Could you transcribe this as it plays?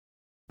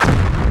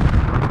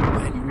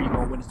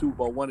the Super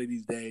Bowl one of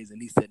these days,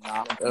 and he said,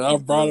 "Nah." And I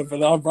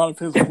brought up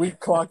his weak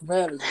clock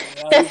management.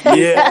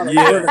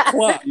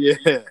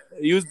 Yeah.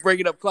 He was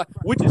breaking up clock,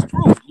 which is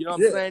true. You know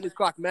what I'm saying? His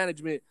clock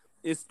management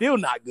is still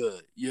not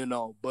good,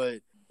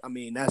 but I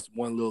mean, that's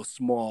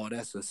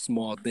that's a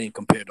small thing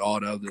compared to all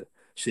the other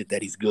shit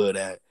that he's good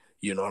at,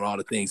 and all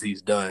the things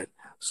he's done.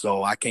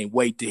 So I can't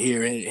wait to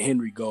hear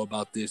Henry go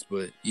about this,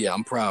 but yeah,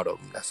 I'm proud of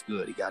him. That's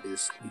good. He got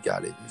his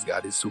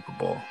Super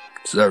Bowl.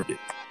 Deserved it.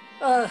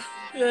 Yeah,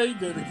 he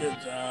did a good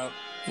job.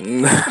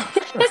 Mm.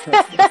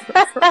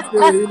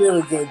 Yeah, he did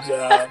a good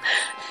job.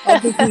 I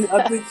think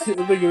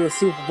it was a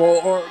Super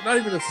Bowl, or not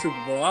even a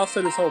Super Bowl. I'll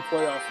say this whole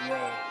playoff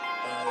run.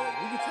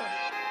 We can talk.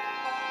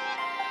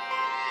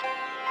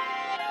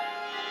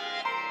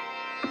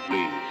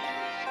 Please,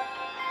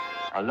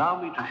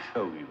 allow me to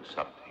show you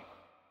something.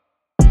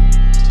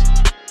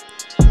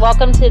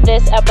 Welcome to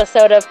this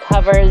episode of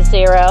Cover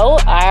Zero,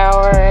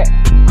 our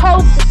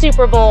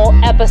post-Super Bowl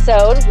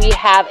episode. We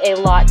have a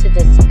lot to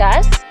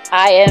discuss.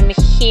 I am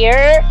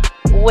here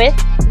with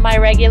my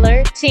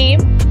regular team.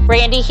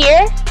 Brandy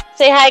here.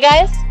 Say hi,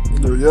 guys.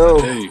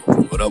 Yo. Hey,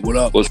 what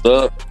up? What's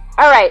up?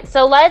 All right,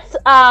 so let's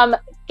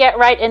get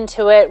right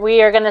into it.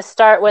 We are going to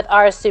start with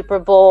our Super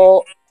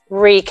Bowl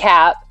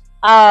recap.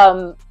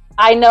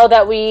 I know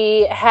that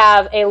we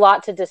have a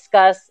lot to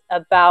discuss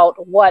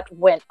about what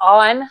went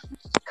on.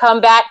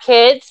 Comeback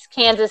kids,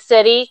 Kansas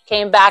City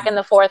came back in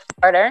the fourth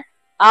quarter.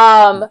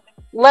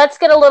 Let's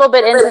get a little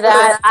bit into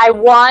that. I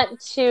want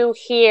to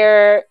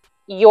hear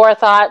your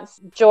thoughts.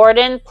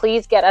 Jordan,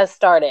 please get us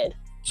started.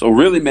 So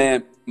really,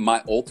 man,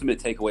 my ultimate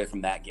takeaway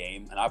from that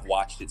game, and I've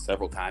watched it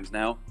several times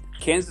now,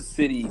 Kansas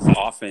City's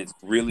offense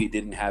really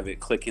didn't have it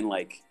clicking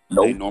like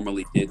they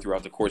normally did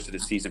throughout the course of the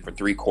season for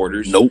three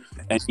quarters.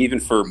 And even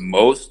for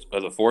most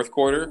of the fourth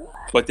quarter.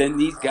 But then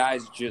these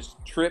guys just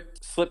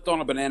slipped on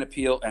a banana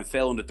peel, and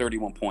fell into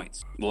 31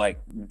 points. Like,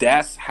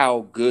 that's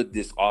how good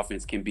this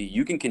offense can be.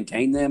 You can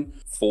contain them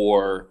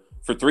for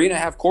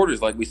 3.5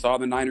 quarters like we saw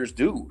the Niners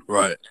do.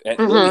 Right. And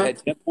really had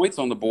 10 points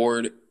on the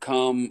board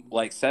come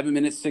like 7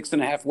 minutes,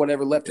 6.5,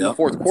 whatever left in the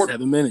fourth quarter.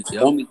 7 minutes,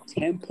 Only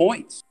 10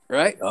 points,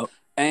 right? Yep.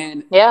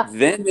 And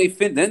then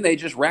they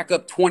just rack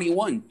up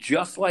 21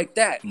 just like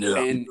that. Yeah.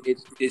 And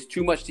it's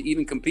too much to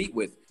even compete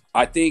with.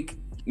 I think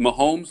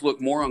Mahomes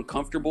looked more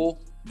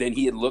uncomfortable than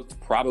he had looked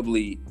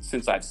probably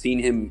since I've seen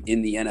him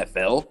in the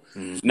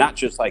NFL. Not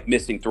just like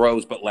missing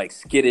throws, but like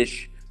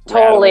skittish.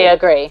 Totally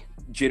agree.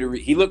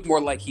 Jittery. He looked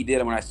more like he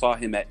did when I saw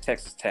him at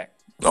Texas Tech.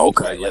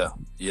 Okay,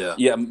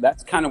 yeah.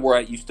 That's kind of where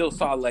you still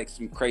saw like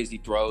some crazy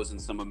throws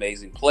and some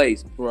amazing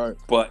plays, right?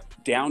 But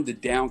down to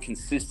down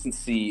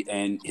consistency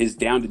and his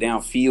down to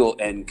down feel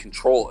and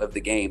control of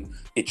the game,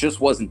 it just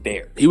wasn't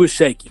there. He was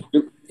shaky.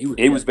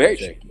 He was very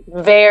shaky.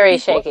 Very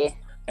shaky.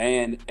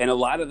 And a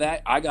lot of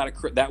that,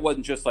 that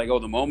wasn't just like,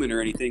 the moment or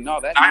anything. No,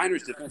 that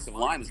Niners defensive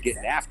line was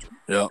getting after him.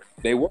 Yeah.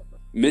 They were.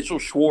 Mitchell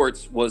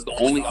Schwartz was the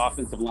only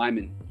offensive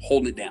lineman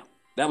holding it down.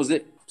 That was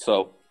it.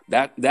 So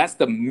that's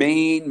the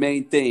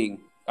main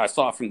thing I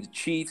saw from the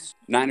Chiefs.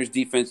 Niners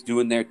defense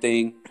doing their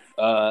thing.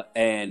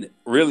 And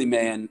really,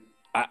 man,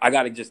 I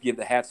got to just give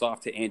the hats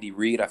off to Andy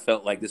Reid. I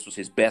felt like this was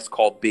his best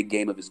called big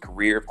game of his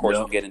career. Of course,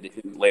 we'll get into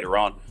him later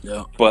on.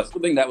 Yeah. But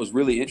something that was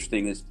really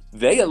interesting is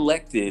they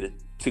elected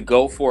to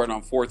go for it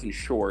on 4th and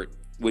short,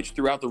 which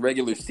throughout the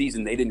regular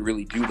season, they didn't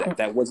really do that.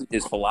 That wasn't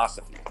his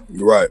philosophy.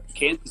 Right.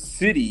 Kansas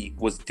City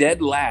was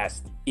dead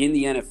last in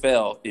the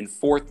NFL in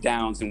 4th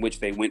downs in which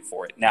they went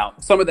for it. Now,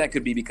 some of that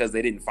could be because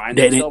they didn't find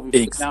themselves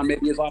in 4th down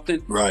maybe as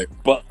often. Right.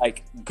 But,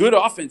 like, good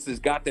offenses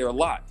got there a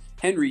lot.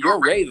 Henry,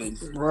 your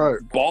Ravens,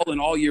 balling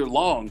all year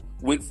long,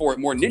 went for it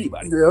more than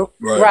anybody. Yep.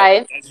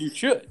 Right. As you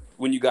should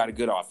when you got a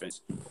good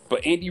offense.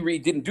 But Andy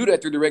Reid didn't do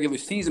that through the regular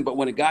season, but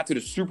when it got to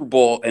the Super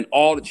Bowl and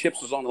all the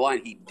chips was on the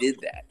line, he did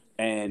that.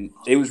 And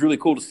it was really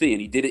cool to see. And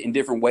he did it in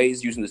different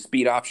ways using the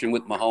speed option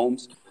with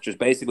Mahomes, which is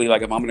basically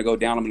like, if I'm going to go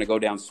down, I'm going to go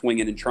down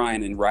swinging and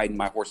trying and riding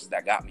my horses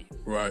that got me.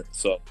 Right.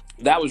 So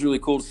that was really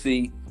cool to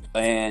see.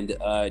 And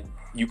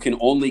you can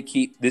only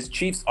keep – this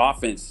Chiefs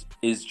offense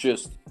is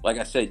just, like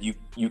I said,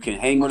 you can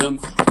hang with them.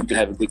 You can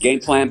have a good game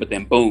plan, but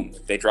then, boom,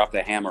 they drop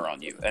the hammer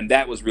on you. And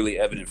that was really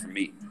evident for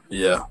me.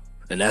 Yeah.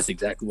 And that's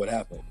exactly what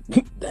happened.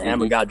 The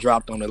hammer got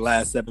dropped on the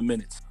last 7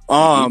 minutes.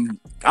 I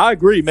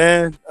agree,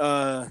 man.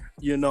 The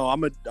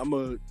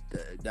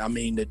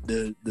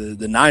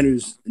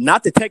Niners,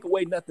 not to take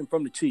away nothing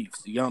from the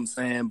Chiefs, you know what I'm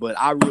saying? But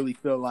I really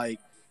feel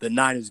like the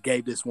Niners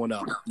gave this one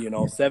up.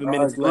 7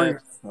 minutes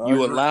left.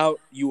 You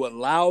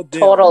allowed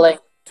them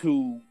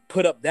to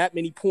put up that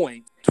many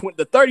points.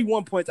 The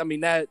 31 points. I mean,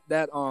 that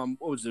what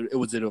was it?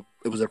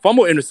 It was a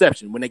fumble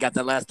interception when they got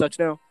that last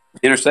touchdown.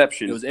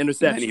 Interception. It was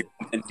interception.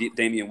 And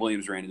Damian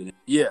Williams ran it in.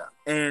 Yeah.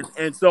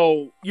 And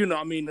so,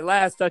 the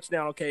last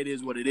touchdown, okay, it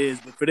is what it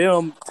is. But for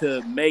them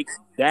to make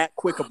that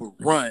quick of a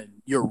run,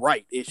 you're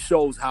right. It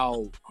shows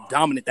how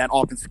dominant that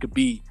offense could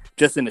be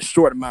just in a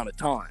short amount of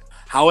time.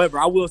 However,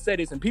 I will say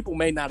this, and people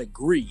may not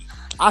agree.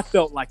 I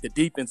felt like the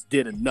defense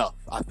did enough.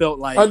 I felt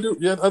like I do.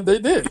 Yeah, they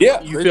did.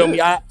 Yeah, you feel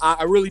me?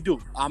 I really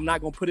do. I'm not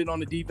gonna put it on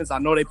the defense. I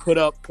know they put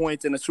up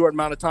points in a short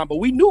amount of time, but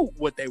we knew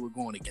what they were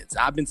going against.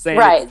 I've been saying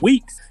it for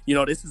weeks.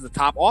 This is a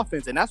top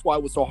offense, and that's why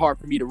it was so hard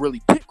for me to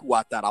really pick who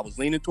I thought. I was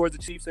leaning towards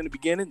the Chiefs in the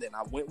beginning, then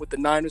I went with the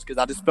Niners because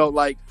I just felt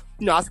like,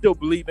 I still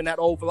believe in that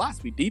old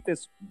philosophy.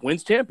 Defense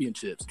wins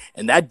championships,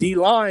 and that D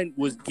line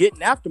was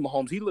getting after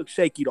Mahomes. He looked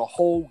shaky the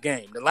whole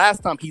game. The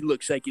last time he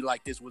looked shaky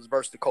like this was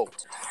versus the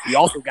Colts. He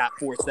also got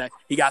 4 sacks.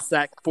 He got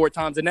sacked 4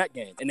 times in that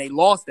game, and they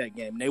lost that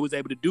game. And they was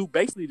able to do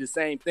basically the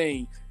same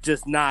thing,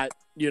 just not,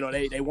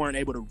 they weren't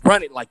able to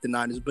run it like the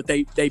Niners, but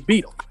they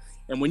beat them.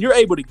 And when you're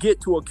able to get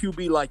to a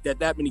QB like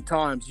that many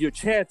times, your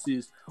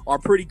chances are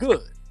pretty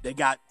good. They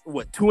got,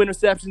 2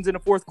 interceptions in the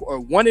fourth quarter, or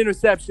 1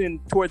 interception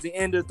towards the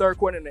end of the third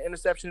quarter and an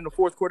interception in the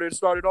fourth quarter to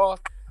start it off.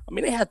 I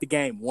mean, they had the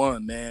game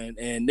won, man.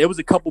 And there was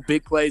a couple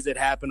big plays that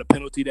happened, a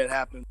penalty that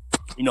happened,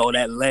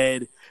 that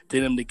led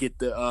to them to get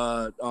the,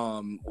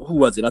 who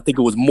was it? I think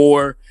it was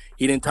Moore.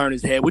 He didn't turn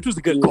his head, which was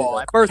a good call.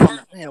 At first, I'm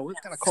like, man, what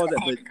kind of call is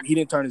that? But he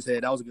didn't turn his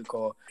head. That was a good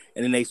call.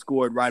 And then they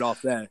scored right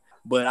off that.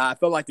 But I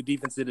felt like the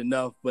defense did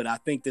enough. But I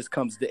think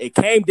it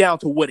came down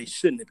to what it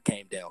shouldn't have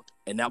came down to.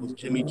 And that was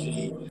Jimmy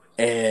G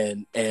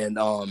and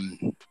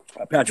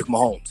Patrick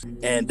Mahomes.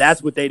 And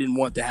that's what they didn't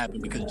want to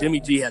happen, because Jimmy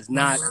G has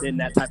not been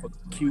that type of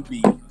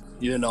QB,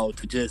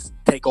 to just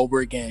take over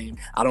a game.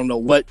 I don't know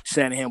what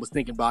Shanahan was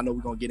thinking about. I know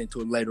we're going to get into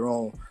it later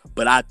on.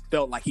 But I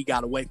felt like he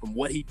got away from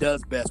what he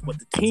does best, what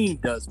the team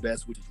does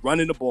best, which is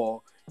running the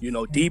ball.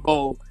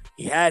 Debo,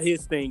 he had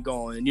his thing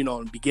going, in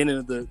the beginning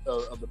of the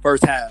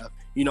first half.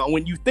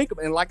 When you think of,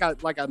 and like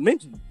I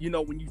mentioned,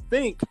 when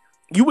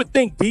you would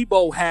think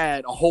Debo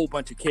had a whole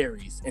bunch of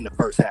carries in the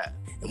first half.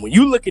 And when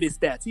you look at his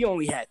stats, he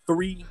only had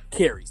 3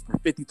 carries for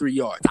 53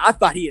 yards. I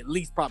thought he at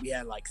least probably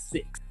had like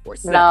 6 or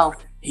 7. No.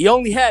 He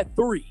only had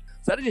 3.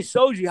 So that just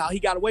shows you how he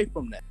got away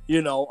from that.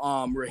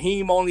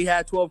 Raheem only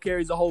had 12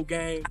 carries the whole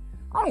game.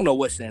 I don't know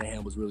what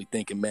Shanahan was really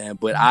thinking, man,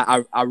 but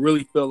I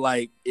really feel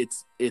like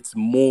it's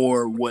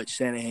more what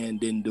Shanahan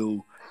didn't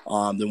do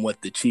than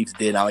what the Chiefs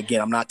did. Now, again,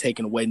 I'm not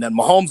taking away nothing.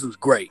 Mahomes was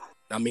great.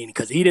 I mean,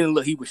 because he didn't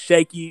look, he was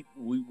shaky.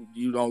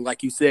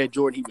 Like you said,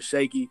 Jordan, he was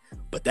shaky.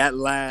 But that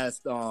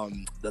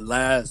the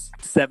last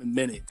 7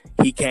 minutes,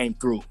 he came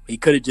through. He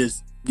could have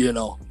just,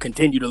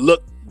 continued to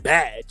look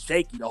bad,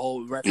 shaky the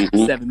whole rest of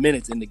the 7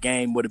 minutes, and the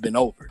game would have been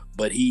over.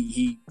 But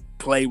he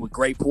played with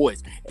great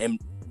poise. And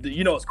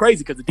it's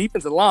crazy because the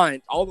defensive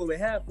line, although they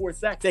had 4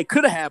 sacks, they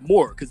could have had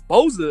more. Because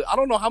Bosa, I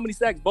don't know how many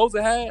sacks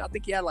Bosa had. I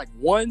think he had like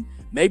 1,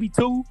 maybe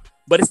 2.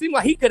 But it seemed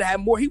like he could have had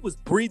more. He was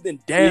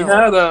breathing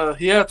down.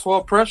 He had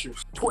 12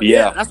 pressures.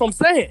 Yeah, that's what I'm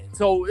saying.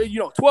 So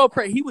 12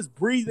 pressures. He was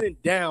breathing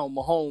down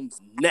Mahomes'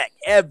 neck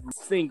every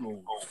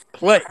single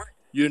play.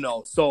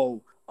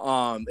 So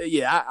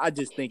I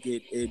just think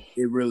it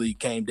really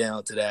came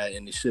down to that,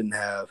 and it shouldn't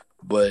have.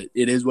 But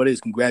it is what it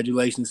is.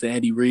 Congratulations to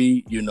Andy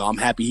Reid. I'm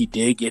happy he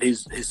did get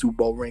his Super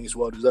Bowl ring. It's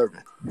well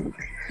deserving.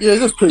 Yeah,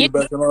 just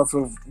piggybacking off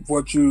of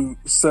what you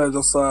said,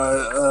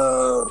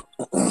 Josiah.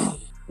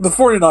 The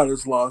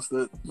 49ers lost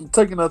it.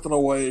 Taking nothing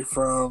away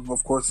from,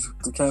 of course,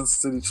 the Kansas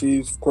City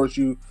Chiefs. Of course,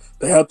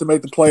 they had to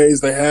make the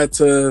plays. They had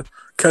to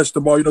catch the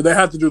ball. They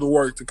had to do the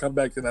work to come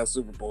back to that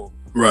Super Bowl.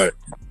 Right.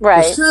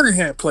 The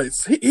Shanahan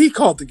plays. He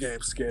called the game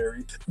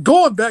scary.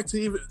 Going back to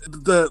even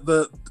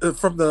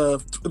from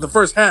the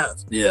first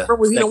half. Yeah. Remember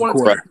when he don't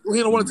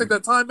want to take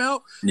that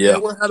timeout? Yeah.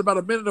 We had about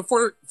a minute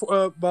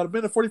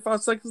and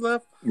 45 seconds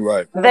left.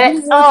 Right. Man.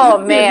 He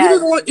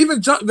didn't want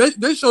even John.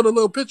 They showed a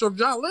little picture of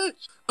John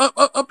Lynch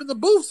up in the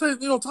booth saying,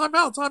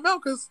 timeout,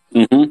 because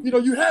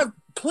you have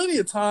plenty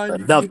of time.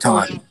 Enough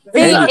time. The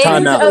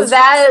end of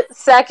that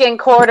second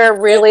quarter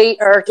really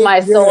irked my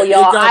soul,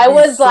 y'all. I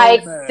was so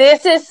like, mad.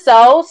 This is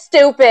so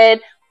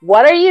stupid.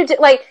 What are you doing?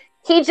 Like,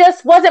 he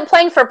just wasn't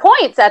playing for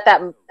points at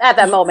that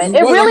moment.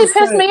 It really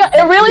pissed me off.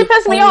 It really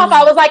pissed me off.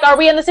 I was like, are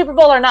we in the Super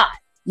Bowl or not?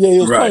 Yeah, he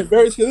was playing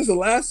very scared. This is the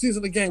last season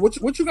of the game.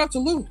 What you got to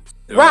lose?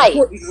 Right.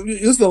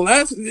 This is the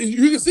last.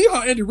 You can see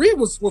how Andy Reid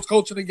was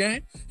coaching the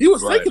game. He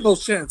was taking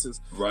those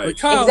chances. Right. But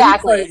Kyle,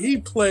 exactly.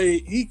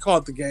 He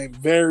caught the game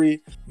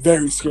very,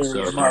 very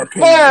scary, in my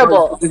opinion.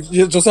 Terrible.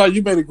 Josiah,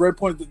 you made a great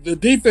point. The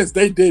defense,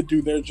 they did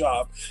do their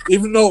job.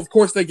 Even though, of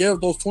course, they gave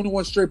those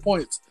 21 straight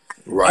points.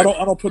 Right.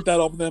 I don't put that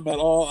on them at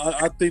all.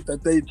 I think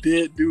that they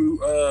did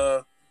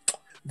do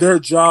their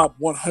job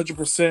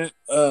 100%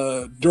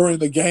 during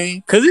the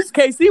game. Because it's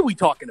KC we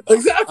talking about.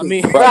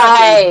 Exactly.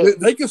 I mean,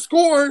 they can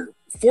score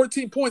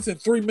 14 points in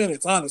 3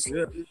 minutes,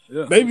 honestly.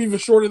 Yeah. Maybe even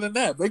shorter than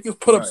that. They can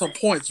put up some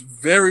points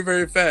very,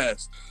 very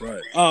fast.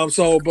 Right.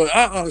 But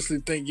I honestly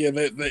think,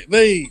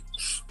 they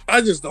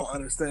I just don't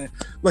understand.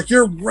 Like,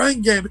 your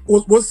run game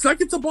was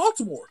second to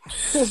Baltimore.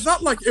 So it's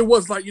not like it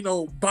was like,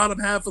 bottom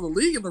half of the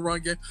league in the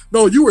run game.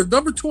 No, you were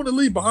number 2 in the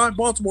league behind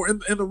Baltimore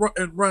in the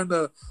run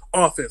the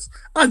offense.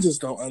 I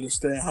just don't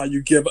understand how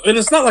you give up. And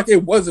it's not like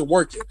it wasn't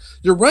working.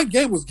 Your run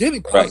game was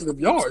getting positive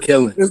yards.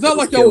 It's not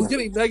like y'all was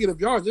getting negative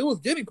yards. It was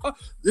getting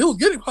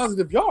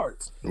positive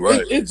yards.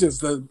 Right. It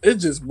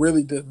just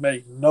really didn't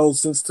make no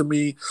sense to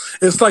me.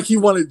 It's like he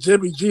wanted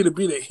Jimmy G to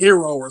be the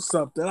hero or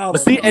something. But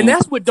see, and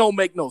that's what don't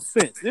make no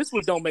sense. This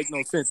would don't make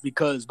no sense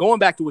because going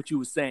back to what you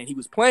were saying, he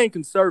was playing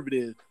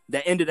conservative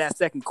the end of that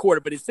second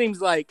quarter, but it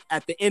seems like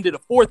at the end of the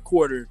fourth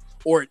quarter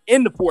or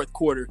in the fourth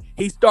quarter,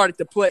 he started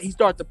to play. He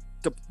started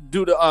to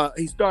do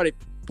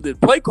the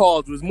play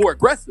calls was more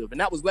aggressive, and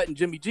that was letting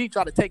Jimmy G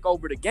try to take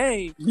over the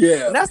game.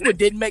 Yeah, and that's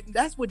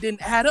what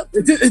didn't add up.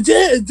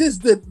 It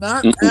just did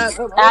not add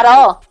up at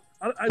all.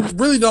 I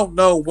really don't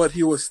know what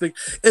he was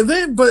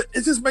thinking. But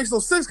it just makes no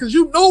sense because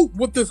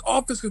what this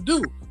offense can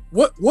do.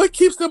 What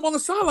keeps them on the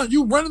sideline?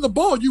 You running the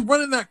ball, you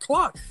running that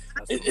clock.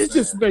 It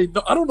just made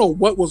I don't know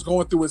what was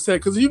going through his head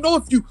because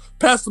if you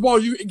pass the ball,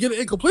 you get an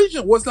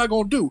incompletion. What's that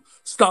going to do?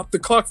 Stop the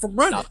clock from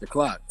running. Stop the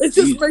clock. It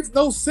just makes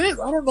no sense.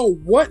 I don't know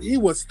what he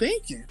was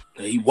thinking.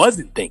 He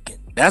wasn't thinking.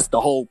 That's the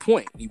whole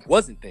point. He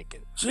wasn't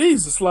thinking.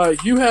 Jesus, like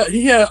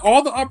he had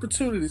all the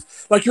opportunities.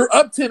 Like you're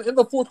up 10 in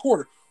the fourth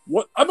quarter.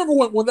 I remember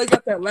when they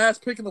got that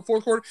last pick in the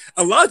fourth quarter,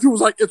 a lot of people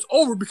was like, it's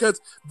over because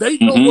they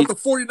know what the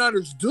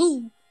 49ers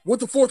do. What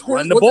the fourth quarter,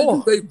 run the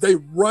ball. They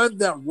run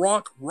that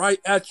rock right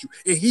at you,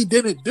 and he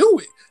didn't do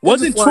it.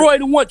 Wasn't Troy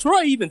the one?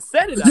 Troy even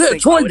said it. Yeah,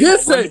 Troy did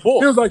say it.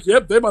 He was like,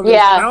 "Yep, they about to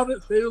pound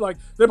it." They were like,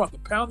 "They about to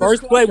pound."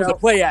 First play was a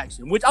play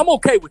action, which I'm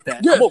okay with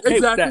that. Yeah, I'm okay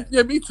exactly. with that.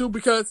 Yeah, me too.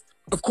 Because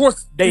of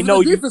course they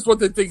know the defense what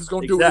they think is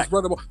going to do is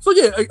run the ball. So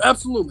yeah,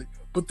 absolutely.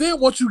 But then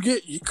once you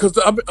get, because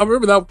I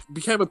remember that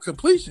became a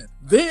completion.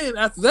 Then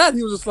after that,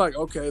 he was just like,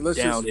 "Okay, let's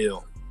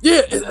downhill."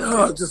 Yeah,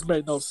 it just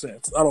made no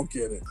sense. I don't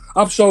get it.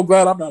 I'm so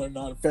glad I'm not a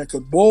Niner fan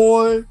because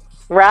boy.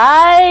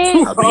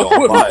 Right? I'll be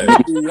on fire.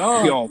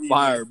 Be on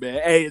fire,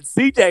 man. Hey, and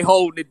CJ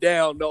holding it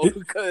down though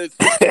because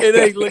it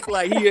ain't look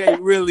like he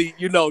ain't really,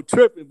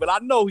 tripping. But I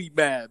know he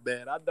mad,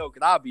 man. I know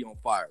because I'll be on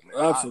fire, man.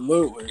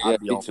 Absolutely. I'll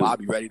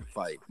be ready to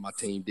fight. My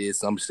team did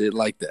some shit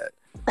like that.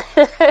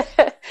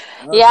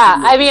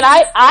 Yeah, I mean,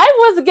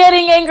 I was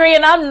getting angry,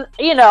 and I'm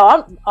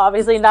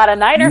obviously not a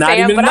Niner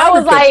fan, but I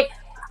was like,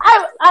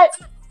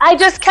 I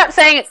just kept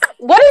saying,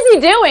 "What is he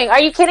doing? Are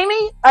you kidding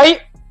me?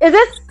 Is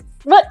this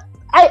what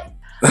I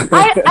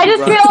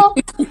just feel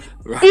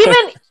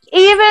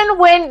even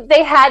when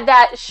they had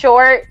that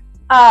short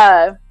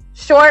on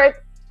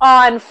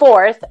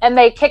fourth and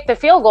they kicked the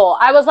field goal,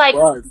 I was like,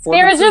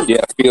 there's just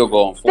field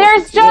goal.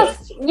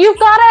 You've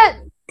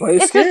gotta.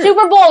 It's the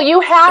Super Bowl. You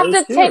have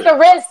to take a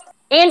risk.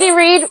 Andy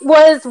Reid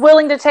was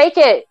willing to take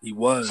it. He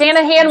was.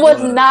 Shanahan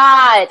was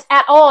not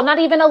at all. Not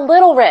even a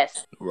little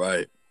risk.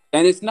 Right.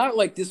 And it's not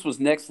like this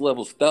was next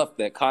level stuff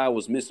that Kyle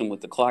was missing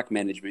with the clock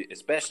management,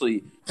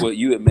 especially what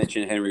you had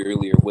mentioned, Henry,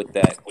 earlier with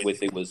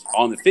it was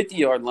on the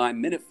 50-yard line,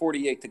 minute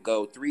 48 to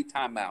go, 3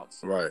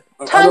 timeouts. Right.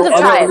 Tons of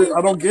time.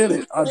 I don't get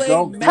it.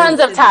 Tons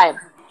of time.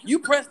 You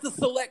press the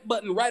select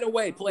button right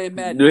away playing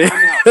Madden.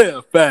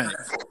 Yeah,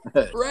 facts.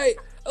 Right?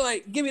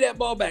 Like, give me that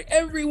ball back.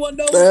 Everyone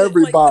knows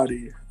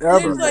Everybody.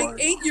 There's like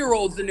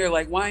 8-year-olds in there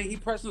like, why ain't he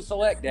pressing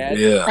select, Dad?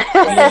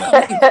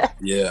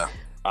 Yeah.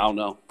 I don't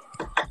know.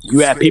 You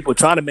had people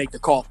trying to make the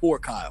call for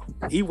Kyle.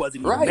 He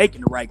wasn't even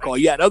making the right call.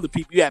 You had other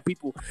people. You had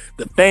people,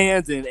 the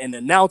fans and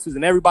announcers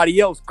and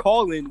everybody else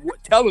telling him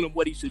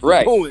what he should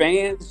be doing.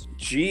 Fans,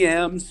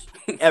 GMs,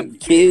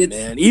 kids,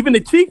 man. Even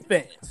the Chief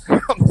fans.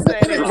 I'm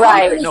saying,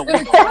 right. No,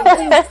 it's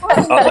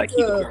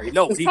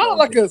kind of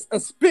like a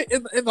spit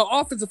in the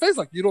offensive face.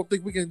 Like, you don't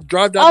think we can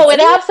drive down? Oh,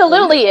 it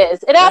absolutely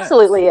is. It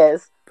absolutely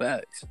is.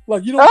 Facts.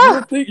 Like you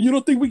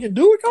don't think we can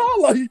do it,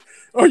 Kyle? Like,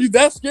 are you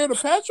that scared of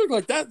Patrick?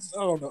 Like that's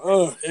I don't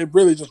know. It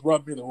really just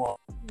rubbed me the wrong.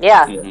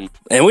 Yeah. Mm-hmm.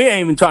 And we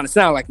ain't even trying to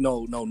sound like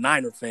no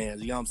Niner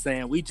fans. You know what I'm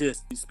saying? We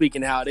just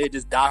speaking how they're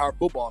just diehard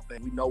football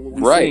fans. We know what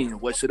we've seen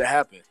and what should have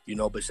happened.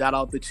 But shout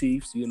out the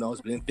Chiefs.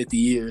 It's been 50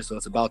 years, so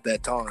it's about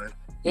that time.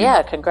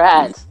 Yeah,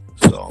 congrats.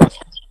 So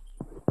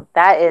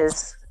that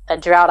is a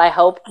drought I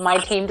hope my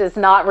team does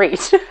not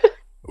reach.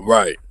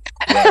 Right.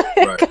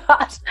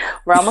 Gosh,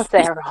 we're almost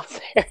there.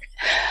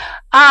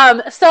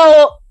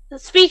 So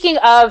speaking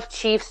of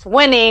Chiefs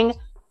winning,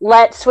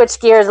 let's switch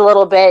gears a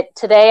little bit.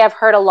 Today I've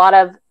heard a lot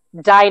of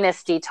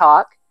dynasty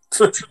talk.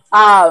 It's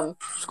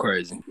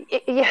crazy.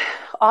 Yeah,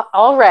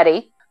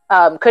 already.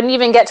 Couldn't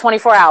even get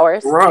 24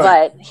 hours.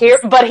 Right.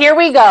 But here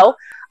we go.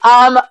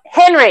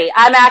 Henry,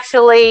 I'm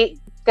actually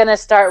gonna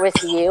start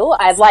with you.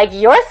 I'd like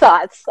your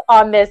thoughts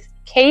on this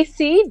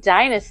KC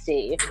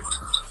dynasty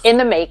in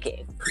the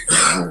making.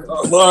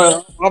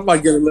 Well, I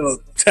might get a little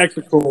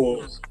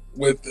technical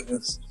with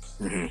this.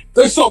 Mm-hmm.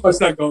 There's so much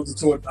that goes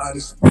into a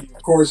dynasty.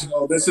 Of course,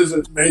 this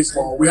isn't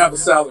baseball. We have a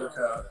salary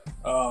cap.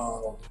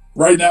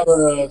 Right now,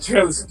 the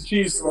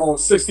Chiefs own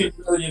 $16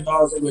 million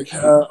over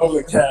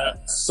the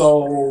cap.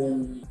 So,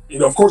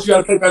 of course, you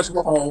got to pay Patrick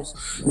Mahomes.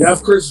 You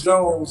have Chris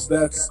Jones,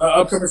 that's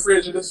upcoming free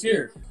agent this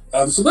year.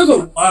 So there's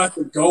a lot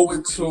to go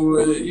into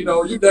it. You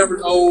know, you never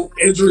know.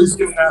 Injuries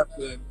can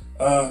happen.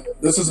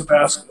 This is a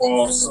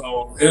basketball,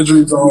 so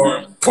injuries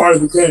are part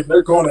of the game.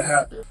 They're going to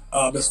happen.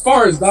 As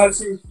far as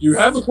Dynasty, you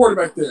have the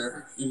quarterback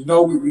there. You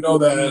know, we know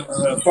that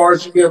as far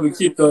as you be able to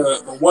keep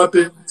the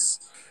weapons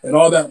and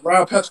all that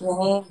around Patrick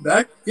Mahomes,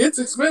 that gets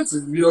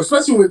expensive. You know,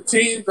 especially with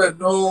teams that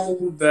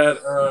know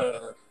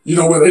that. You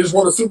know, when they just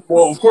won a Super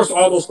Bowl, of course,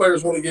 all those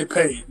players want to get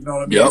paid. You know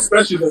what I mean? Yep.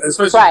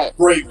 Especially Right.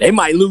 great. They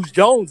might lose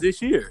Jones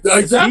this year.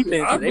 Exactly.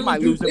 Defense, they might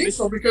lose him think this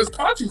so because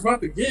Patrick's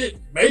about to get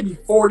maybe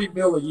 $40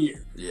 million a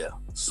year. Yeah.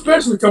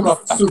 Especially coming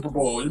off the Super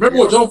Bowl. You remember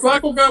what Joe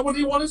Flacco got when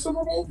he won his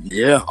Super Bowl?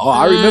 Yeah. Oh,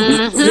 I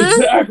remember.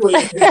 Exactly.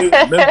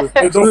 Remember.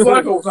 And Joe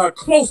Flacco was not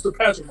close to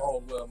Patrick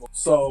Mahomes level.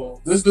 So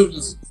this dude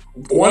just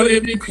won an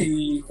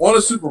MVP, won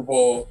a Super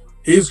Bowl.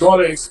 He's going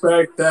to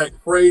expect that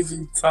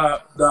crazy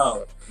top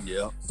dollar.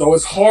 Yeah. So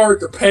it's hard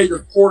to pay your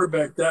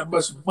quarterback that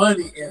much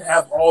money and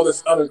have all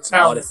this other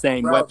talent. All the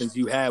same weapons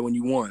you had when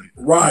you won.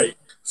 Right.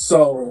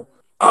 So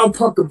I'll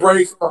pump the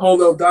brakes on the whole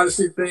little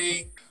dynasty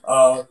thing.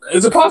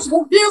 Is it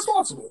possible? Yeah, it's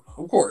possible,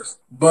 of course.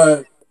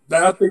 But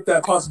I think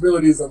that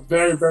possibility is a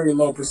very, very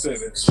low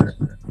percentage.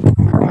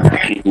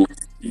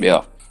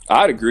 Yeah,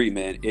 I'd agree,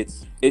 man.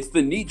 It's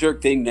the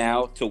knee-jerk thing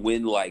now to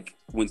win, like,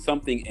 when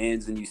something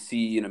ends and you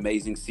see an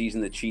amazing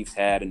season the Chiefs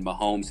had and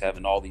Mahomes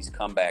having all these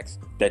comebacks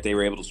that they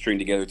were able to string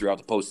together throughout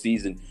the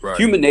postseason. Right.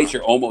 Human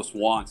nature almost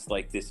wants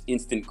like this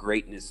instant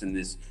greatness and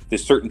this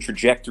certain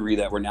trajectory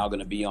that we're now going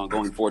to be on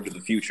going forward to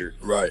the future.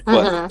 Right.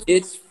 But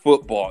it's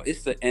football.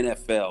 It's the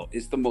NFL.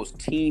 It's the most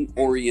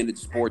team-oriented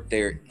sport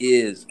there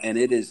is. And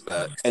it is,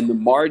 and the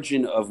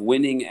margin of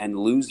winning and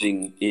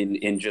losing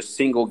in just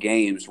single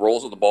games,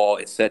 rolls of the ball,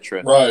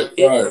 etc. Right.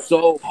 It's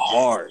so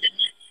hard.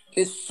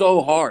 It's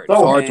so hard.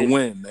 It's hard to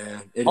win,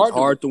 man. It is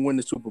hard to win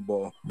the Super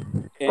Bowl.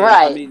 And,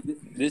 I mean,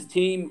 this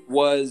team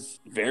was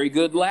very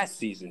good last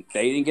season.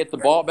 They didn't get the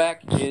ball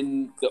back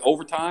in the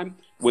overtime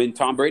when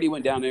Tom Brady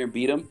went down there and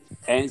beat them.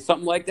 And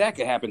something like that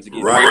could happen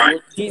again. Right.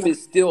 Your team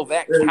is still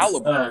that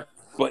caliber,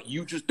 but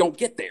you just don't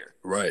get there.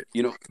 Right.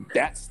 You know,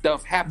 that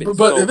stuff happens.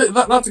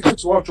 But not to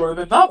cut you off, Jordan,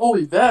 and not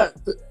only that,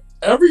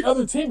 every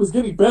other team is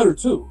getting better,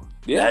 too.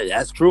 Yeah,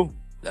 that's true.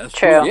 That's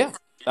true. Yeah.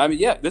 I mean,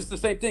 yeah, this is the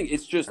same thing.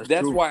 It's just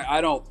that's why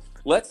I don't.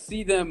 Let's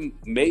see them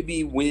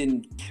maybe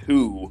win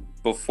 2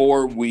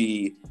 before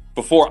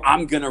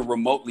I'm gonna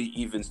remotely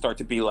even start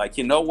to be like,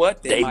 you know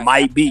what? They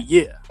might be,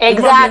 yeah.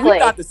 Exactly. We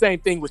got the same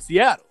thing with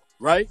Seattle,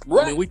 right?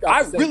 Right. I mean, I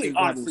really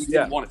honestly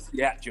didn't want to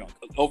see that junk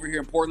over here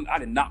in Portland. I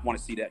did not want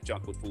to see that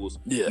junk with Fools.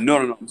 Yeah.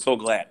 No. I'm so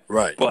glad.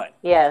 Right. But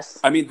yes,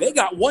 I mean, they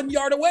got 1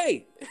 yard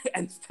away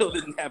and still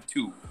didn't have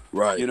 2.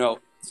 Right. You know.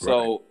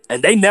 So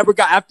and they never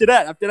got after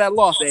that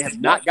loss. They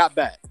have not got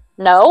back.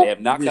 No. They have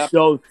not got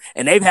back.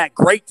 And they've had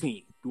great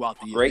teams throughout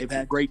the year. They've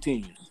had great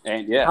teams.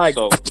 And yeah,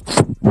 so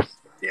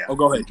yeah. Oh,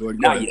 go ahead,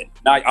 Jordan. Not yet.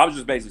 I was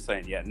just basically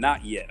saying, yeah,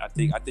 not yet. I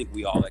think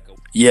we all let go.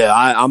 Yeah,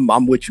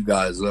 I'm with you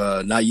guys.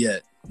 Not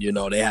yet. You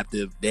know, they have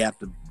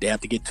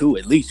to get 2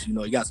 at least. You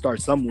know, you got to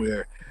start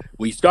somewhere.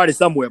 We started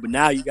somewhere, but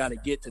now you got to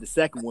get to the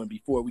second one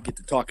before we get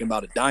to talking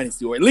about a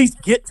dynasty, or at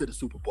least get to the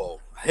Super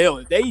Bowl. Hell,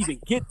 if they even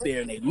get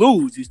there and they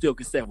lose, you still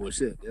can say, well,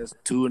 shit, that's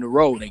 2 in a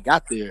row. They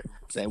got there,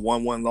 say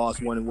 1-1,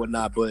 lost 1 and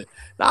whatnot. But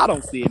no, I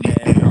don't see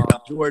it, man.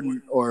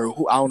 Jordan, or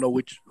who, I don't know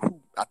which.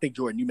 I think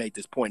Jordan, you made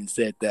this point and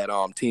said that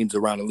teams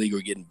around the league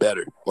are getting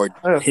better. Or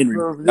Henry,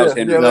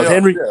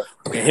 Henry.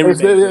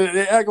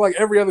 They act like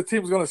every other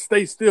team is going to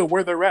stay still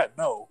where they're at.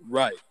 No,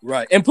 right.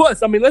 And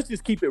plus, I mean, let's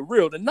just keep it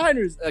real. The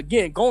Niners,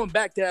 again, going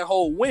back to that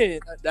whole win,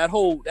 that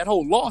whole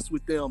loss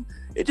with them,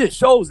 it just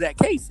shows that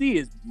KC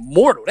is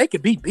mortal. They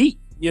could be beat.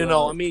 You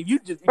know, I mean, you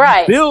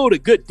build a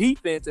good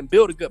defense and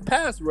build a good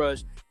pass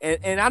rush.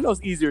 And I know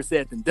it's easier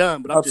said than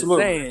done, but I'm just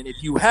saying, if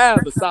you have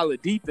a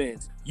solid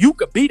defense, you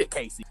could beat a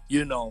KC,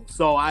 you know.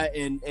 So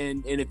and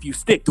if you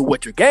stick to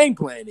what your game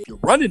plan is, you're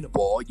running the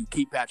ball, you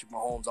keep Patrick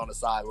Mahomes on the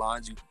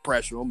sidelines, you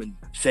pressure him and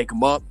shake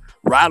him up,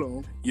 rattle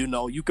him, you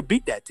know, you could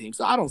beat that team.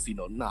 So I don't see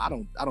no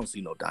dynasty. I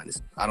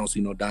don't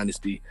see no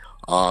dynasty.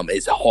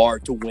 It's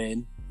hard to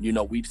win. You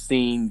know, we've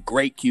seen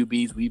great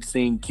QBs. We've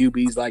seen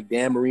QBs like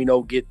Dan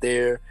Marino get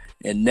there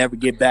and never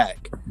get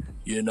back,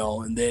 you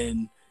know, and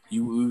then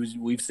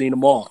we've seen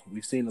them all.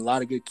 We've seen a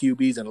lot of good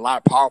QBs and a lot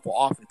of powerful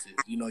offenses.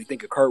 You know, you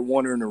think of Kurt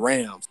Warner and the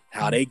Rams,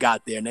 how they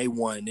got there and they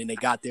won, and then they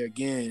got there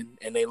again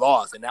and they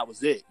lost, and that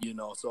was it, you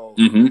know. So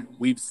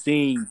we've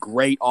seen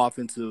great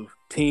offensive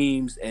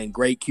teams and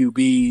great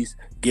QBs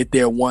get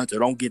there once or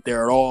don't get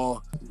there at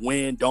all,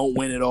 don't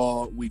win at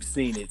all. We've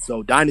seen it.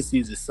 So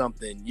dynasties is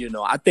something, you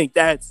know, I think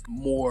that's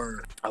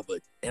more of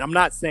a, and I'm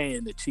not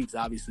saying the Chiefs,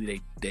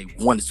 obviously they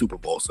won the Super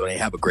Bowl, so they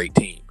have a great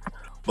team.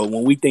 But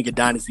when we think of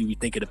dynasty, we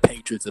think of the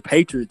Patriots. The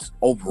Patriots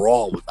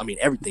overall,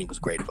 everything was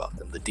great about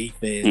them. The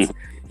defense,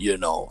 you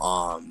know,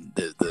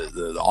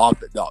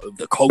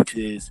 the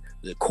coaches,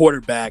 the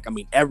quarterback. I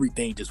mean,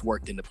 everything just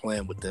worked into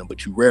plan with them.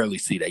 But you rarely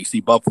see that. You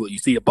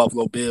see the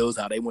Buffalo Bills,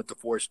 how they went to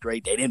 4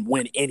 straight. They didn't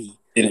win any.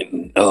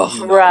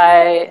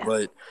 Right.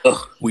 But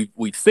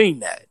we've seen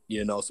that,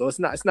 you know. So it's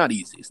not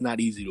easy. It's not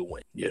easy to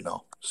win, you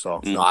know.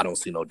 So no, I don't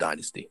see no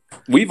dynasty.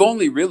 We've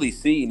only really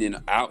seen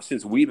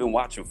since we've been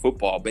watching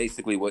football,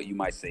 basically what you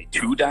might say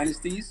 2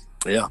 dynasties.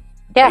 Yeah.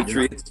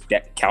 Patriots,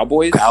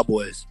 Cowboys.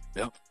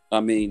 Yeah. I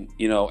mean,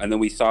 you know, and then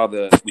we saw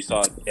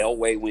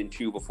Elway win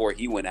 2 before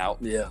he went out.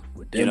 Yeah.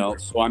 You know,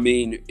 so I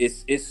mean,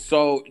 it's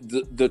so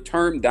the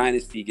term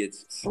dynasty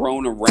gets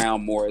thrown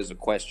around more as a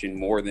question,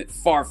 more than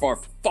far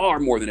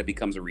more than it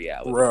becomes a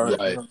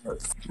reality.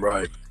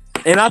 Right.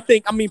 And I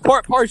think,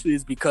 partially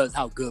is because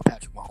how good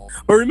Patrick Mahomes.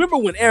 But remember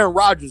when Aaron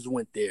Rodgers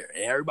went there,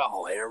 and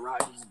everybody, Aaron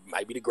Rodgers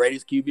might be the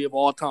greatest QB of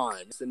all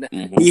time. And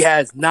he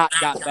has not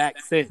got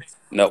back since.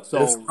 No,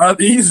 so it's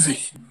not easy.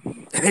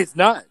 It's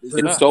not.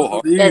 It's so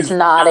hard. It's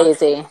not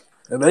easy.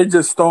 And they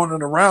just throwing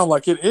it around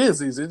like it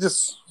is easy.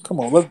 Just come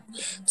on,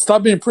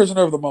 stop being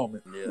prisoner of the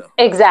moment. Yeah.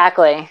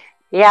 Exactly.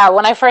 Yeah.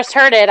 When I first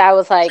heard it, I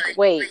was like,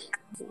 wait,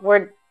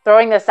 we're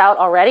throwing this out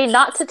already?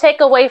 Not to take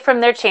away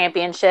from their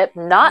championship,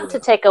 not to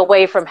take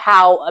away from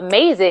how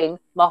amazing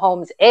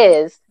Mahomes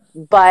is,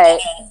 but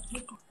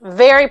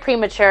very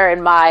premature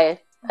in my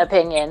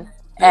opinion.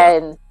 Yeah.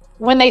 And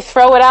when they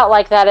throw it out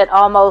like that, it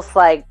almost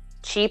like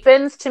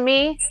cheapens to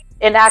me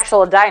an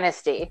actual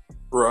dynasty.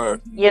 Right.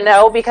 You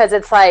know, because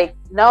it's like,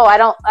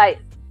 no,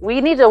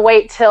 we need to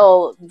wait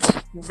till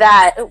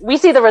that we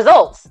see the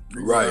results.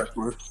 Right.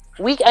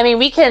 We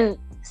can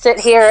sit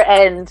here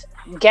and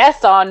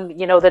guess on,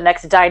 you know, the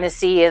next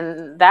dynasty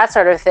and that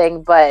sort of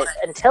thing, but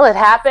until it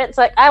happens,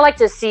 like I like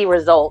to see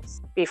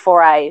results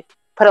before I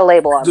put a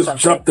label on something.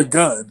 Just jump the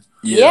gun.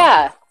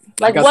 Yeah.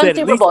 Like one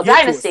Super Bowl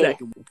dynasty.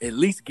 At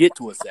least get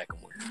to a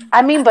second one.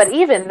 I mean, but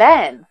even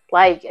then,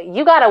 like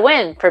you got to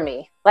win for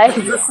me. Like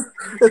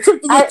it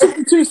took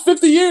the Chiefs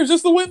 50 years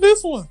just to win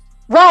this one.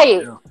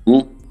 Right.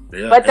 Yeah.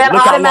 But then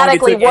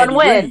automatically one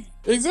win.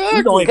 Exactly.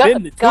 He's only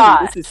been to 2.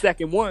 This is his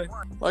second one.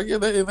 Like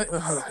they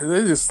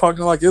just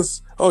talking like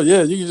it's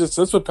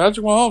that's what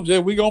Patrick Mahomes. Yeah,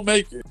 we gonna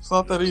make it. It's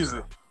not that easy.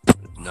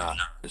 Nah,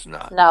 it's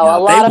not. No, a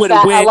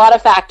lot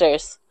of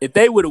factors. If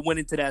they would have went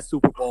into that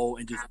Super Bowl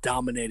and just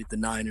dominated the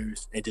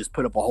Niners and just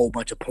put up a whole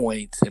bunch of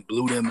points and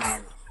blew them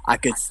out, I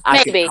could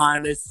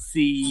kind of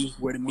see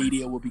where the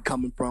media would be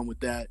coming from with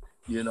that.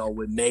 You know,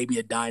 with maybe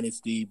a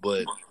dynasty,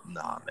 but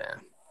nah,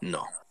 man,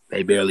 no.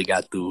 They barely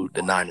got through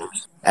the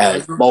Niners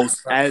as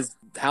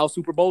how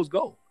Super Bowls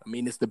go. I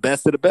mean, it's the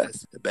best of the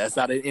best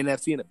out of the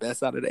NFC and the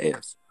best out of the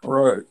AFC.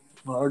 Right,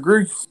 I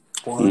agree,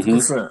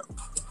 100%.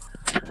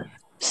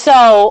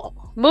 So,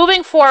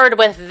 moving forward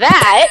with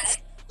that,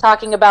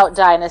 talking about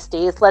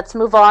dynasties, let's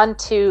move on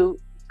to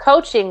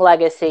coaching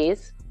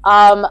legacies.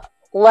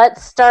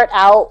 Let's start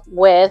out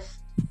with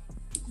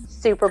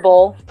Super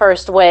Bowl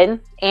first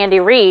win,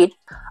 Andy Reid.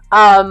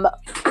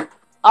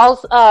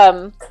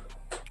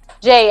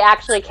 Jay,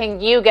 actually, can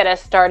you get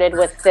us started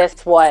with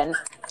this one?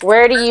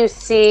 Where do you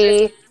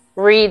see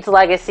Reid's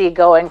legacy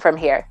going from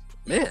here?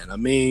 Man, I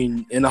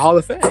mean, in the Hall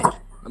of Fame.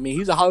 I mean,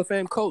 he's a Hall of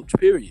Fame coach,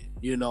 period.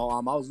 You know,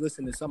 I was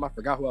listening to something, I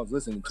forgot who I was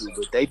listening to,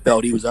 but they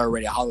felt he was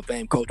already a Hall of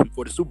Fame coach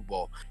before the Super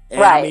Bowl. And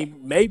right. I mean,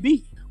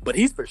 maybe, but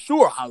he's for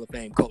sure a Hall of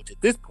Fame coach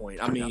at this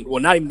point. I mean,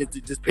 well, not even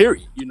just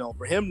period. You know,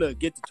 for him to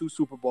get to 2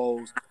 Super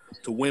Bowls,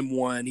 to win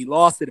one, he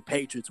lost to the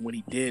Patriots when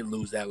he did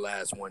lose that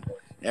last one.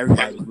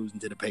 Everybody was losing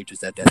to the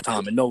Patriots at that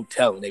time, and no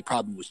telling, they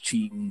probably was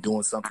cheating,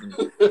 doing something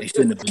they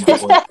shouldn't have been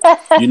doing.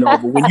 You know,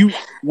 but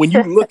when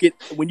you look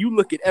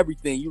at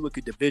everything, you look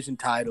at division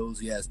titles.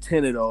 He has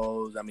 10 of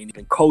those. I mean, he's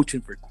been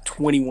coaching for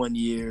 21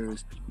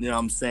 years. You know what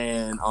I'm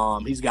saying?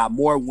 He's got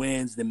more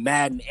wins than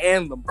Madden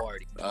and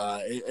Lombardi.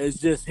 It's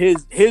just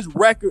his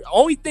record.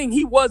 Only thing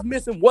he was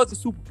missing was a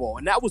Super Bowl,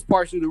 and that was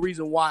partially the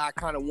reason why I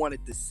kind of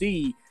wanted to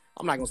see.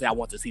 I'm not gonna say I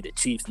want to see the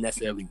Chiefs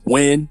necessarily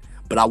win,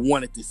 but I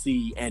wanted to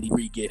see Andy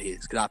Reid get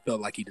his because I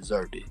felt like he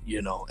deserved it,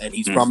 you know. And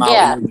he's from out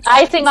here.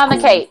 Icing on the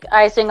cake.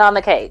 Icing on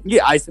the cake.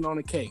 Yeah, icing on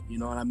the cake. You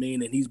know what I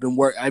mean? And he's been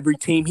every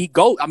team he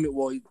goes. I mean,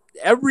 well,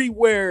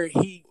 everywhere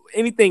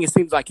anything it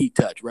seems like he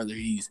touched, whether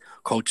he's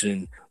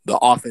coaching the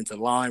offensive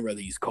line,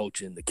 whether he's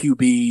coaching the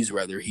QBs,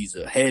 whether he's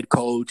a head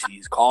coach,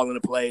 he's calling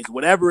the plays,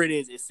 whatever it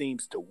is, it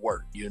seems to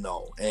work, you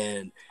know.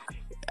 And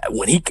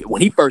when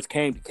he first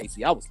came to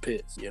KC, I was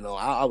pissed. You know,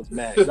 I was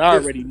mad because I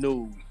already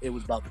knew it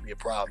was about to be a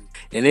problem.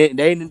 And they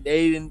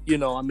didn't, you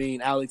know. I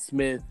mean, Alex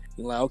Smith,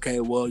 like, okay,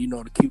 well, you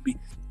know, the QB.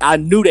 I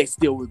knew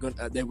they were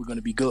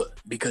gonna be good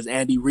because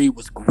Andy Reid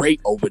was great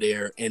over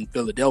there in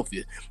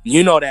Philadelphia.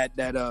 You know that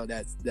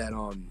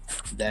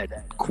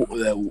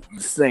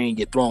saying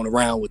get thrown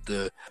around with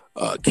the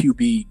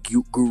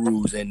QB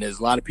gurus, and there's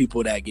a lot of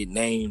people that get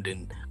named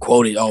and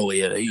quoted. Oh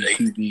yeah, he's a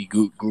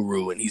QB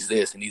guru, and he's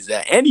this and he's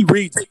that. Andy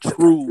Reid's a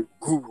true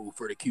guru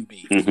for the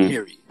QB.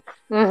 Period.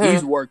 Mm-hmm.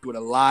 He's worked with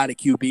a lot of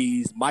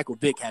QBs. Michael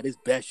Vick had his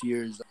best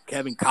years.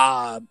 Kevin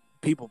Cobb.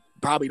 People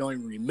probably don't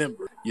even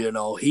remember. You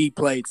know, he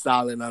played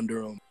solid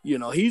under him. You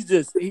know, he's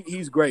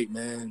great,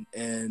 man,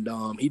 and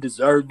he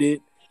deserved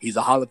it. He's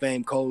a Hall of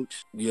Fame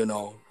coach. You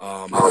know,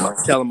 I'm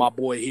telling my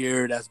boy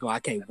here I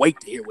can't wait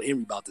to hear what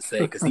Henry about to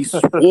say because he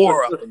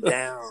swore up and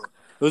down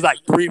was like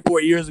 3 or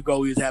 4 years ago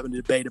we was having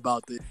a debate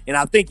about this, and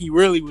I think he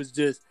really was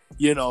just,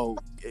 how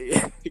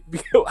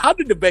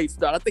did the debate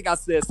start? I think I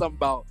said something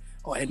about,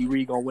 Andy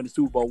Reid gonna win the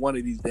Super Bowl one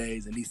of these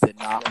days, and he said,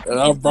 "Nah." And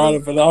I brought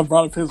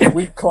up his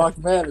weak clock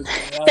management.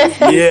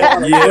 Yeah.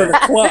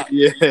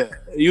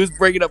 He was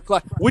breaking up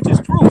clock, which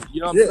is true.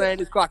 You know what I'm saying?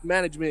 His clock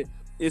management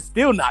is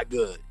still not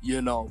good.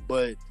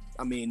 But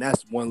I mean,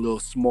 that's a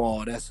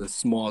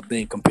small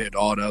thing compared to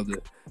all the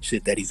other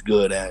shit that he's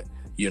good at.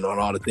 And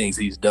all the things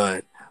he's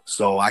done.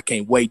 So I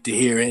can't wait to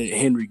hear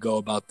Henry go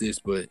about this.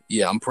 But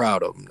yeah, I'm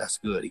proud of him. That's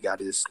good.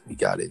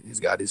 He's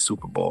got his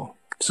Super Bowl.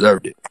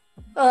 Deserved it.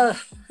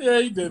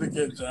 He did a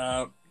good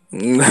job. He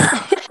He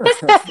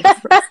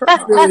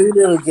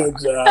did a good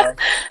job.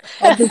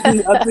 I think in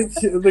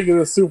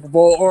the Super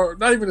Bowl, or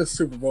not even a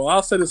Super Bowl,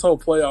 I'll say this whole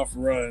playoff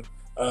run,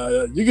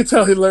 you can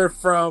tell he learned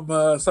from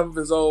some of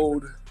his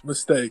old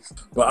mistakes.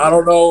 But I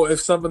don't know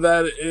if some of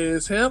that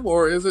is him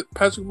or is it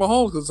Patrick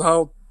Mahomes, because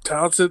how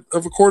talented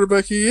of a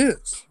quarterback he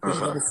is.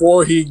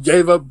 Before he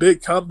gave up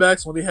big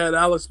comebacks when he had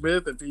Alex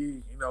Smith, if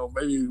he,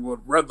 maybe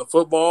would run the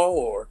football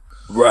or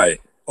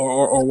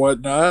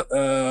whatnot,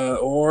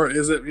 or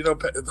is it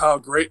how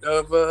great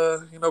of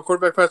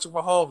quarterback Patrick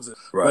Mahomes is?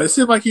 Right. But it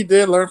seemed like he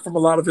did learn from a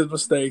lot of his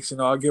mistakes.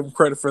 I'll give him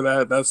credit for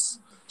that. That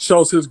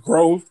shows his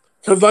growth.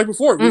 Because like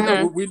before,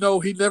 we know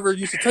he never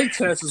used to take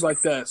chances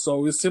like that.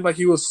 So it seemed like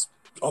he was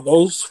on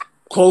those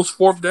close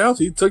fourth downs.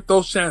 He took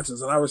those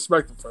chances, and I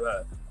respect him for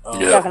that.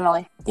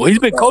 Definitely. Well, he's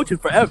been coaching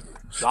forever.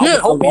 So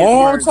a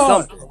long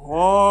time.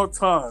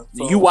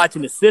 So, you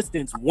watching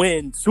assistants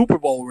win Super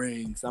Bowl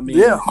rings. I mean,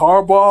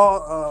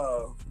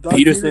 Harbaugh,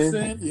 Peterson.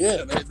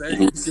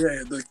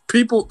 The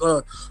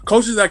people,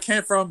 coaches that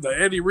came from the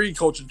Andy Reid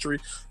coaching tree.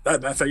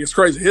 That thing is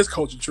crazy. His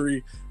coaching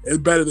tree is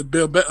better than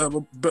Bill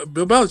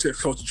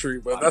Belichick's coaching tree,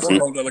 but that's a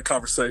whole other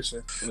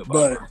conversation.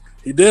 But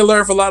he did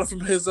learn a lot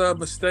from his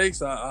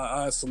mistakes.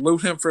 I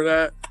salute him for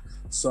that.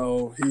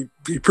 So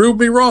he proved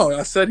me wrong.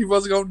 I said he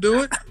wasn't going to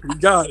do it. He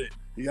got it.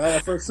 He got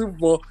that first Super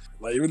Bowl.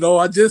 Like, even though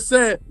I just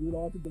said,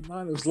 I think the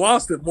Niners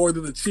lost it more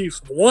than the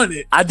Chiefs won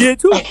it. I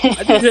did too.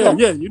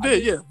 You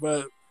did.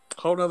 But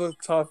whole other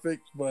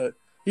topic. But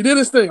he did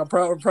his thing. I'm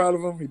proud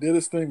of him. He did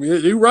his thing.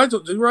 You right,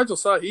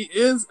 Josiah. He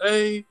is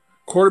a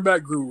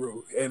quarterback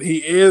guru, and he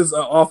is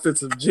an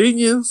offensive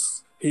genius.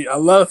 I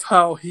love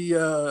how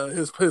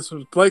his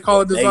play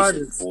calling design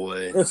is.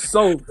 It's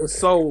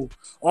so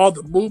all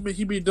the movement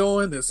he be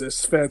doing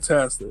is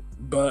fantastic.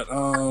 But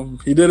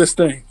he did his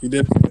thing.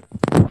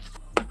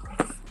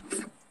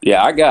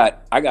 Yeah, I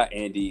got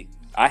Andy.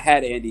 I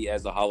had Andy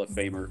as a Hall of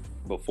Famer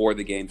before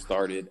the game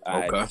started.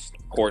 I,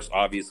 of course,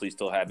 obviously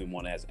still have him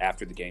one as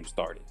after the game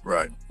started.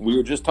 Right. We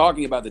were just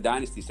talking about the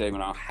Dynasty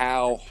segment on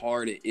how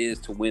hard it is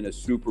to win a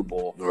Super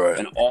Bowl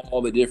and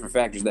all the different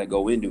factors that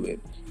go into it.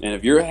 And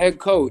if you're a head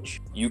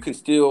coach, you can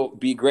still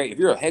be great. If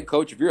you're a head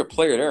coach, if you're a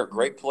player, there are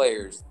great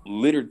players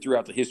littered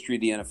throughout the history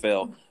of the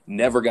NFL,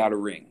 never got a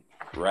ring,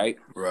 right?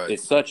 Right.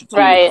 It's such a team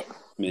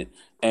accomplishment.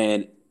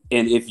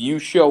 And if you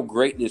show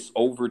greatness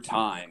over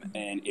time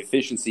and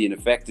efficiency and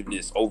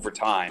effectiveness over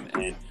time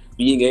and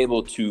being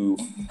able to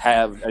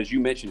have, as you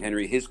mentioned,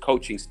 Henry, his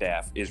coaching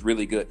staff is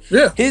really good.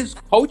 Yeah. His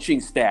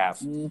coaching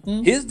staff,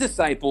 his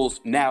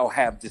disciples now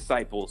have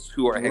disciples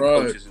who are head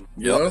coaches.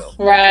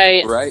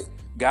 Right.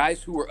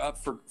 Guys who are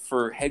up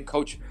for head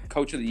coach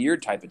of the year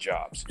type of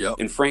jobs.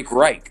 And Frank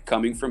Reich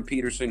coming from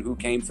Peterson, who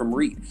came from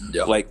Reed.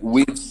 Like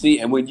we've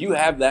seen, and when you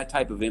have that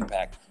type of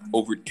impact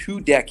over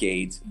 2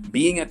 decades,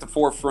 being at the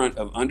forefront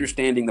of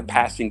understanding the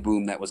passing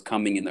boom that was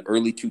coming in the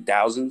early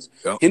 2000s,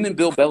 him and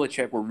Bill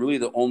Belichick were really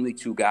the only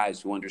 2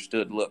 guys who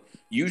understood, look,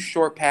 use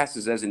short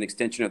passes as an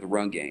extension of the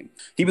run game.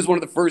 He was one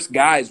of the first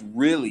guys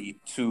really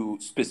to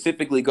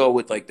specifically go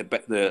with like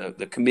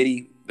the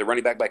committee, the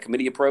running back by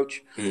committee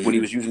approach when he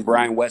was using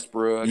Brian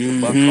Westbrook,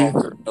 Buck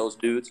Culver, those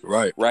dudes.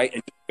 Right.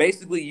 And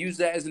basically use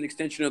that as an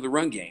extension of the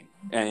run game.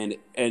 And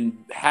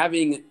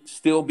having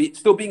still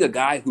being a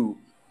guy who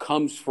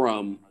comes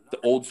from the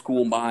old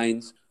school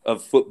minds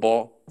of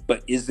football,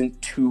 but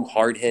isn't too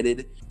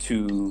hard-headed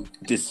to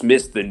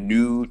dismiss the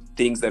new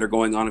things that are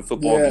going on in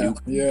football, and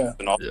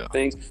all those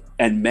things,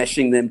 and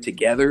meshing them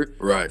together.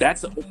 Right.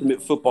 That's the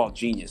ultimate football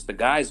genius. The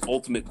guy's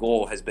ultimate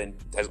goal has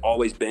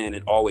always been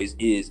and always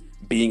is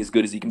being as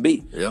good as he can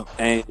be.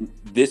 And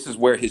this is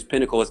where his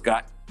pinnacle has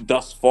got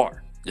thus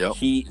far.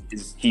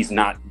 He's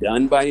not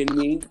done by any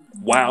means.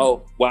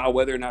 While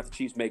whether or not the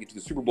Chiefs make it to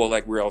the Super Bowl,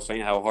 like we're all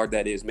saying how hard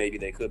that is, maybe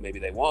they could, maybe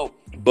they won't.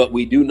 But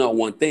we do know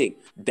one thing: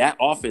 that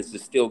offense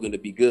is still going to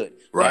be good.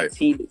 That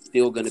team is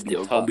still going to be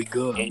tough. Gonna be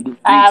good. And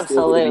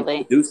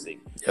absolutely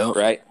producing.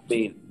 Right? I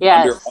mean,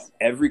 under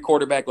every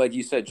quarterback, like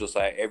you said,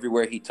 Josiah,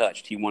 everywhere he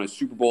touched, he won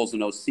Super Bowls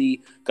in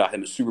OC, got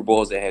him a Super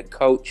Bowl as a head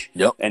coach,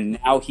 and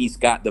now he's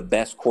got the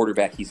best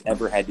quarterback he's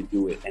ever had to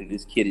do it. And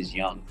this kid is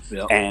young.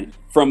 And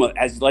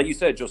as like you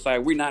said,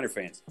 Josiah, we're Niner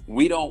fans.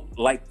 We don't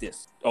like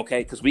this,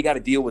 okay? Because we got to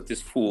deal with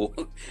this fool.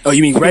 Oh,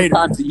 you mean Raiders?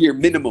 3 times a year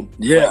minimum.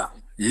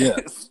 Yeah.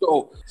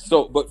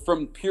 But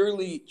from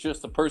purely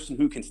just a person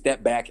who can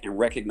step back and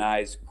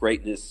recognize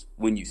greatness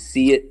when you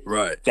see it,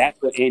 right?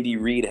 That's what Andy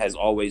Reid has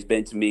always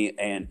been to me,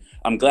 and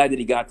I'm glad that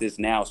he got this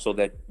now, so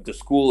that the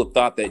school of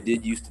thought that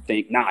did used to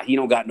think, nah, he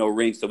don't got no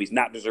ring, so he's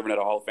not deserving of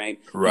the Hall of Fame.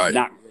 Right. He's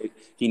not great.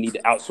 He need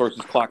to outsource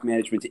his clock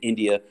management to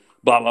India.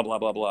 Blah blah blah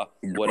blah blah.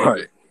 Whatever.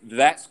 Right.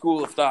 That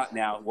school of thought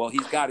now, well,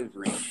 he's got his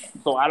ring,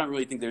 so I don't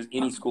really think there's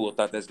any school of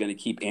thought that's going to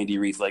keep Andy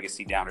Reid's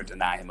legacy down or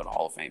deny him of the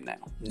Hall of Fame now.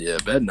 Yeah,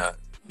 bet not.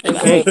 You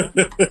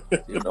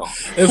know,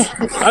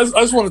 I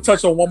just want to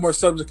touch on one more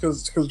subject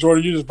because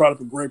Jordan, you just brought up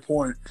a great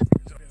point.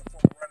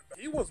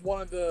 He was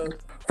one of the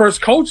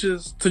first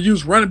coaches to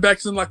use running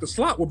backs in like the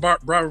slot with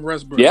Brian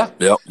Resberg. Yeah,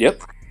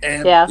 yep.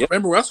 And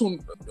remember, that's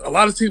when a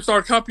lot of teams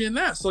started copying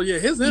that. So yeah,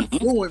 his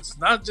influence,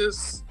 not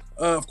just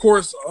of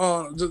course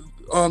on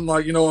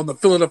like on the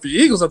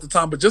Philadelphia Eagles at the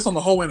time, but just on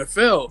the whole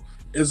NFL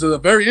is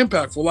very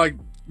impactful. Like,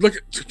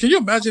 can you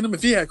imagine him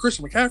if he had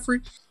Christian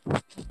McCaffrey?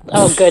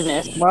 Oh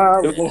goodness, my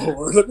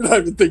Lord! Let me not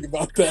even think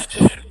about that,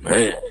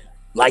 man.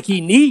 Like he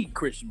need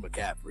Christian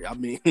McCaffrey. I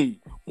mean,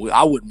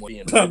 I wouldn't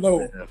want to. I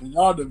know in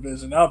our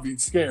division, I'd be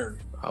scared.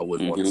 I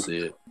wouldn't want to see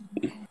it.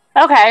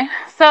 Okay,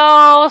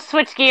 so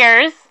switch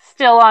gears.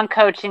 Still on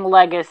coaching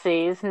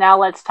legacies. Now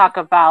let's talk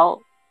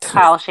about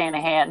Kyle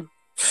Shanahan.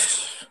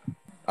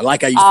 I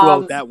like how you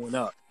slowed that one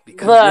up.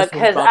 Look,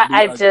 because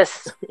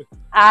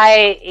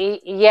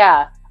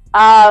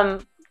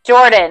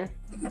Jordan,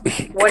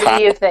 what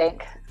do you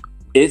think?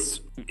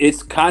 It's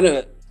kind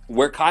of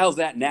where Kyle's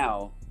at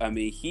now. I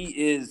mean,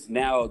 he is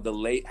now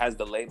has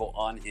the label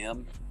on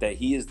him that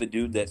he is the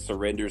dude that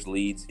surrenders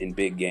leads in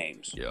big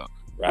games. Yeah.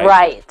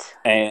 Right.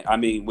 And I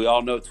mean, we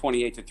all know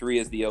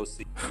 28-3 is the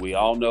OC. We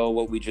all know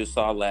what we just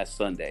saw last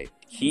Sunday.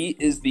 He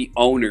is the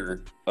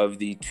owner of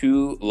the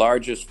two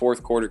largest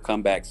fourth quarter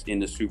comebacks in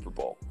the Super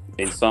Bowl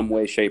in some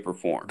way, shape, or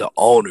form. The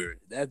owner.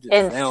 That just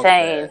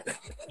insane.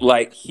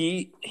 Like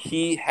he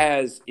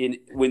has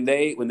when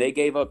they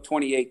gave up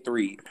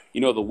 28-3,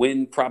 the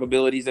win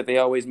probabilities that they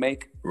always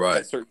make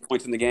at certain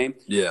points in the game.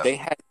 Yeah. They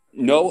had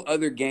no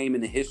other game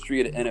in the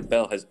history of the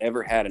NFL has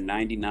ever had a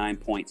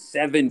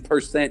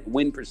 99.7%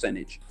 win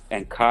percentage.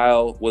 And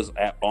Kyle was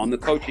on the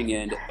coaching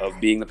end of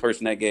being the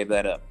person that gave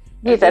that up.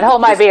 He said,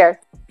 "Hold my beer."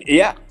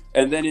 Yeah.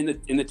 And then in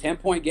the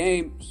 10-point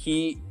game,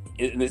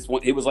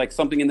 it was like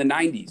something in the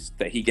 90s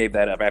that he gave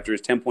that up after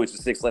his 10 points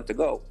with 6 left to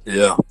go.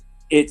 Yeah.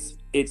 It's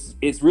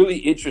really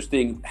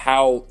interesting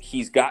how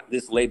he's got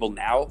this label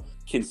now,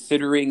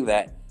 considering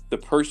that the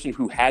person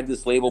who had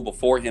this label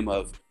before him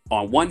of,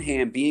 on one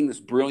hand, being this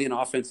brilliant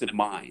offensive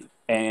mind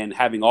and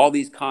having all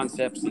these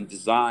concepts and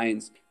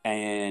designs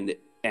and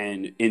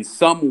in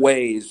some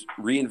ways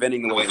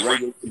reinventing the way the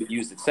radio can be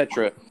used,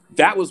 etc.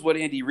 That was what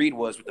Andy Reid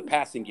was with the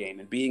passing game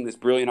and being this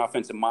brilliant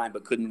offensive mind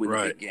but couldn't win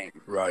the big game.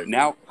 Right.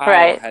 Now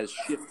Kyle has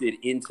shifted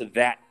into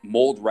that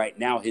mold right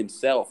now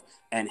himself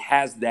and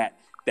has that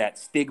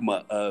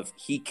stigma of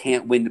he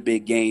can't win the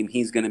big game.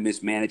 He's going to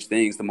mismanage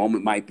things. The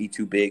moment might be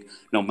too big,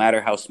 no matter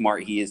how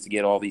smart he is to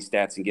get all these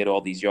stats and get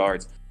all these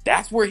yards.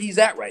 That's where he's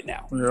at right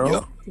now.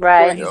 Yeah.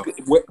 Right.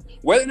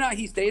 Whether or not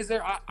he stays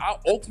there, I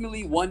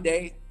ultimately one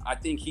day, I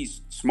think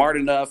he's smart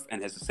enough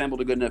and has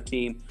assembled a good enough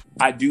team.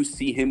 I do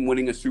see him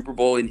winning a Super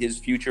Bowl in his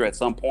future at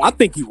some point. I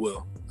think he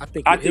will. I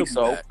think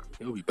so.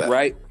 He'll be back.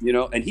 Right?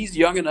 And he's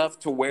young enough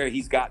to where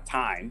he's got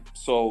time.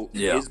 So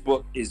his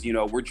book is,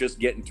 we're just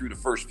getting through the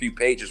first few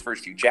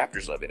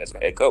chapters of it as a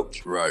head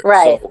coach. Right.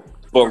 So,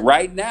 but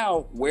right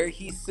now, where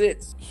he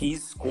sits,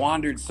 he's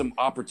squandered some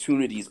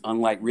opportunities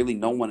unlike really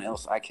no one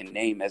else I can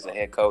name as a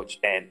head coach.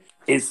 And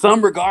in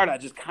some regard, I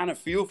just kind of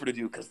feel for the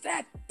dude because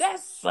that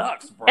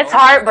sucks, bro. It's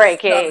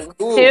heartbreaking.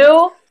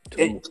 Too.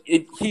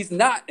 He's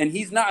not.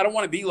 I don't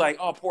want to be like,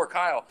 oh, poor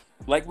Kyle.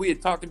 Like we had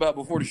talked about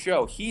before the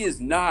show, he is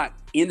not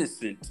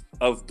innocent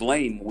of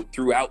blame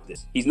throughout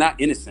this. He's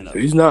not innocent of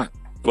it. He's not.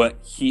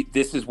 But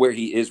this is where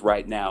he is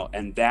right now,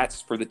 and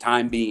that's for the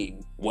time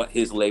being what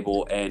his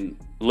label and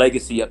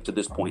legacy up to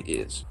this point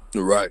is.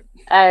 Right.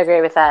 I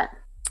agree with that.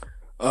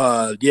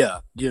 Yeah.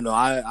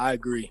 I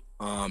agree.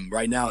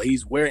 Right now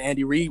he's where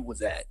Andy Reid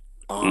was at.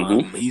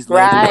 He's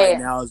right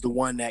now as the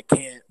one that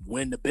can't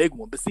win the big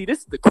one. But see, this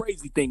is the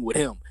crazy thing with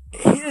him.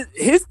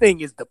 His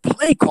thing is the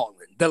play calling,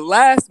 the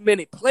last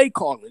minute play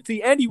calling.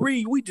 See, Andy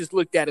Reid, we just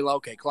looked at it like,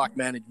 okay, clock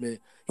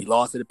management. He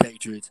lost to the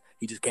Patriots.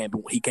 He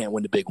can't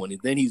win the big one.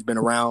 And then he's been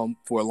around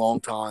for a long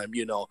time,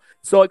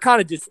 So it kind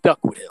of just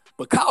stuck with him.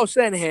 But Kyle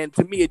Shanahan,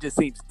 to me, it just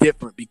seems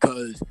different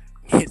because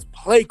his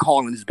play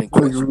calling has been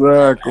questionable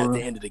at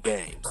the end of the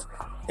games.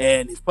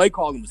 And his play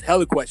calling was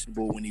hella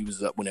questionable when it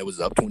was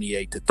up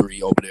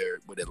 28-3 over there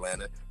with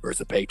Atlanta versus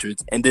the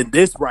Patriots. And then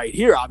this right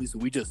here,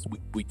 obviously,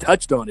 we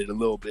touched on it a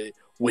little bit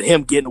with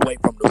him getting away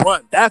from the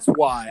run. That's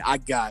why I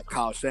got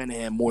Kyle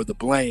Shanahan more the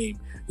blame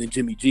than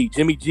Jimmy G.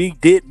 Jimmy G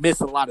did miss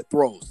a lot of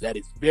throws. That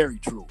is very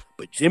true.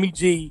 But Jimmy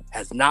G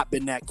has not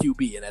been that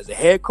QB. And as a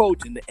head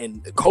coach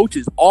and the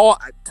coaches,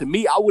 to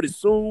me, I would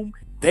assume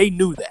they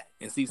knew that.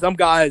 And see, some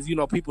guys,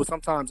 people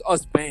sometimes,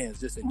 us fans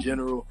just in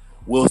general,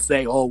 will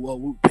say, oh, well,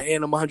 we're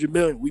paying him $100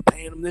 million. We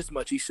paying him this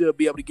much. He should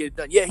be able to get it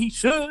done. Yeah, he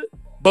should.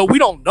 But we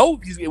don't know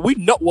if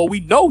we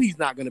know he's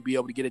not going to be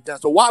able to get it done.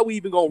 So why are we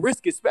even going to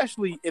risk it,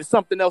 especially if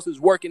something else is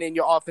working in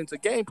your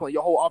offensive game plan,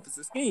 your whole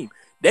offensive scheme?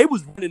 They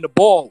was running the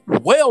ball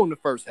well in the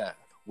first half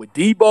with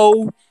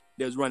Debo.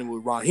 They was running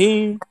with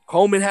Raheem.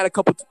 Coleman had a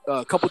couple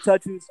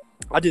touches.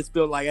 I just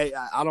feel like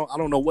I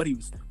don't know what he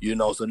was,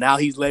 So now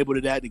he's labeled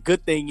to that. The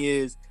good thing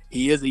is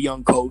he is a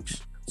young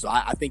coach. So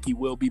I think he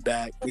will be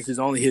back. This is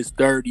only his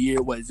third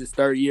year. What is his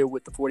third year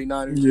with the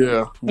 49ers?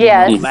 Yeah.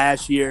 Yes.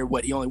 Last year,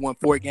 he only won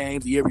 4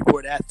 games. The year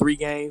before that, 3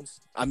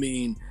 games. I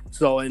mean,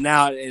 so and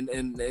now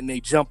and they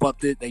jump all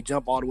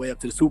the way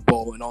up to the Super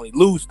Bowl and only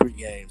lose 3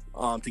 games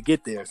to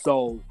get there.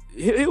 So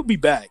he'll be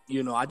back.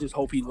 I just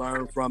hope he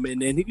learned from it.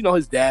 And then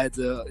his dad's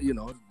a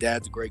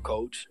great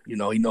coach. He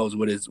knows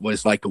what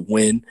it's like to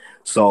win.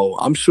 So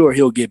I'm sure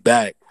he'll get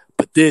back.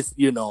 But this,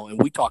 and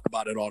we talk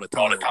about it all the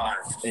time,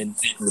 and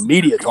the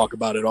media talk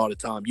about it all the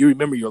time. You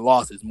remember your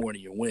losses more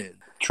than your win.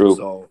 True.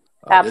 So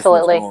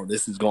absolutely,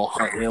 this is going to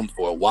hunt him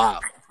for a while.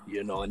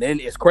 And then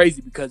it's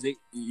crazy because a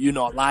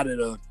lot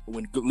of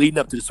when leading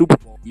up to the Super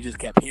Bowl, you just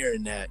kept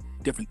hearing that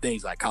different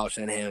things like Kyle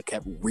Shanahan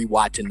kept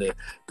rewatching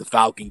the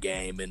Falcon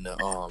game and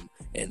the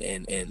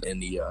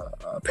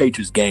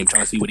Patriots game,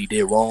 trying to see what he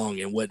did wrong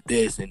and what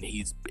this, and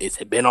it's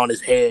been on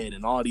his head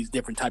and all these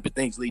different type of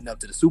things leading up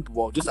to the Super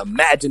Bowl. Just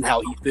imagine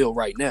how he feel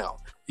right now.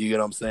 You get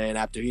what I'm saying?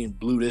 After he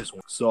blew this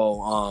one.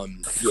 So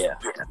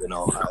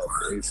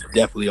it's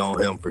definitely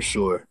on him for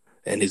sure.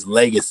 And his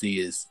legacy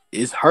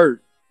is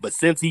hurt. But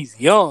since he's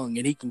young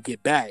and he can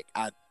get back,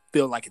 I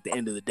feel like at the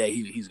end of the day,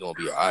 he's going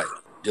to be all right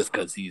just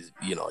because he's,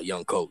 a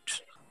young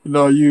coach.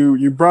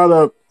 You brought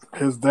up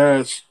his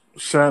dad,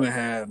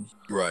 Shanahan.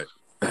 Right.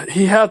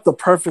 He had the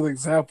perfect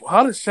example.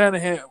 How did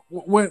Shanahan,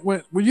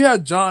 when you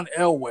had John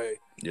Elway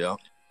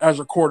as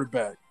your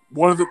quarterback,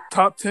 one of the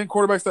top 10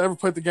 quarterbacks that ever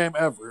played the game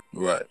ever.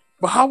 Right.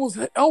 But how was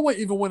Elway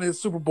even winning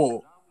his Super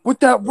Bowl? With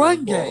that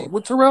run game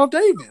with Terrell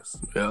Davis.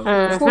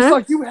 Yeah. So it's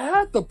like you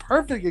had the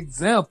perfect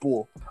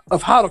example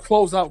of how to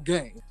close out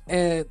game,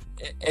 and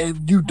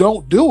you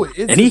don't do it.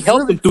 And he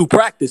helped him through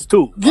practice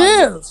too.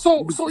 Yeah.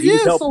 So you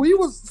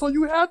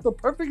had the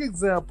perfect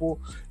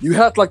example. You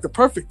had like the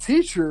perfect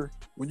teacher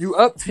when you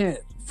up 10,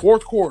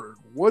 fourth quarter.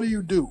 What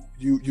do?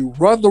 You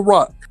run the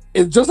rock.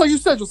 And just like you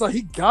said,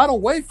 he got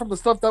away from the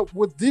stuff that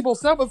with Debo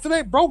Samuel. If it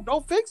ain't broke,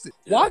 don't fix it.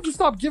 Why'd you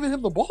stop giving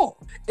him the ball?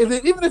 And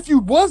then even if you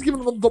was giving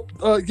him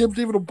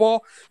the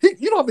ball,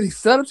 you know how many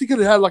setups he could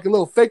have had, like a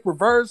little fake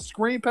reverse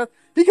screen pass.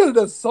 He could have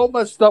done so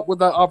much stuff with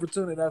that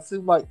opportunity. That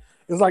seemed like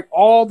it's like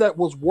all that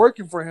was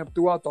working for him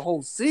throughout the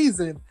whole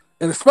season,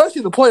 and especially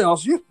in the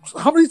playoffs.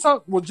 How many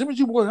times? Well, Jimmy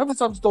G, how many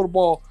times you throw the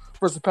ball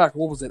versus the Packers?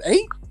 What was it?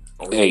 8?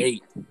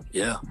 8.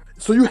 Yeah.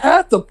 So you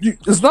had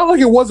it's not like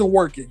it wasn't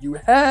working. You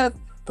had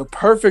the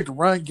perfect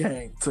run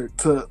game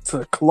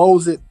to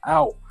close it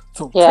out,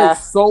 to take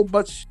so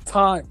much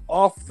time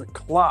off the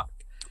clock.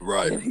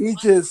 Right. And he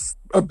just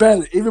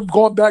abandoned it. Even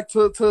going back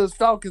to his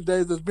Falcons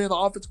days as being the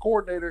offense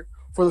coordinator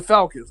for the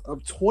Falcons of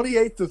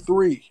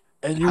 28-3.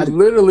 And you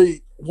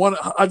literally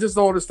I just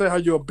don't understand how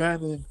you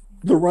abandon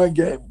the run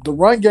game. The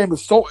run game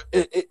is so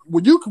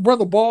when you can run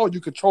the ball, you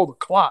control the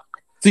clock.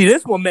 See,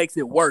 this one makes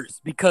it worse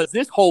because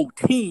this whole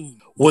team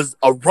was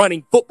a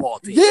running football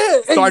team.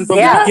 Yeah, starting from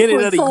the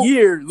beginning of the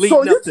year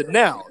leading up to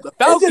now. The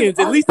Falcons,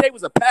 at least they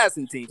was a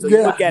passing team. So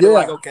you look at it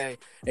like, okay,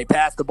 they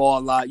passed the ball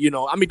a lot.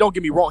 Don't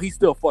get me wrong, he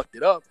still fucked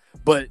it up.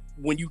 But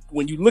when you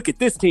look at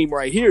this team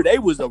right here, they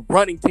was a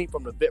running team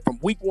from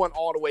week 1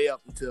 all the way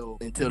up until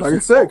like I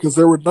said, because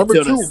they were number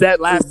 2 the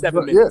last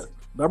 7 minutes. Yeah,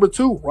 number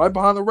 2, right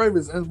behind the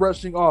Ravens in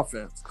rushing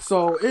offense.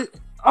 So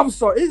I'm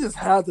sorry, it just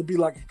had to be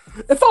like,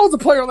 if I was a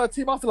player on that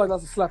team, I feel like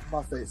that's a slap in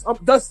my face.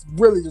 That's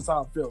really just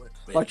how I'm feeling.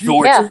 Like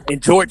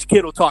George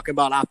Kittle talking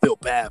about, I feel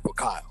bad for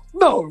Kyle.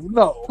 No.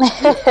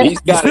 He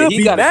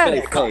got mad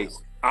a face.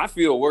 I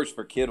feel worse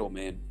for Kittle,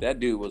 man.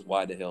 That dude was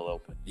wide the hell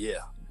open.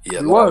 Yeah, he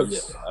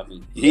was. I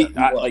mean,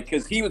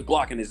 because he was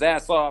blocking his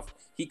ass off.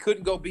 He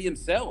couldn't go be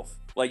himself.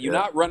 Like, you're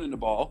not running the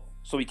ball,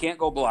 so he can't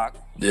go block.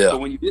 Yeah. So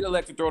when you did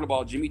elect to throw the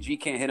ball, Jimmy G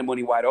can't hit him when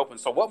he's wide open.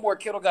 So what more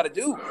Kittle got to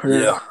do?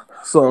 Yeah.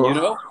 So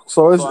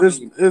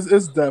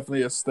it's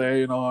definitely a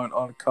stain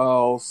on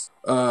Kyle's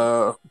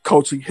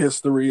coaching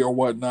history or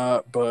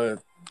whatnot,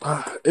 but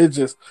it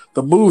just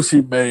the moves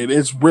he made,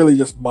 it's really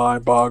just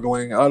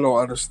mind-boggling. I don't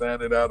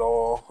understand it at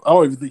all. I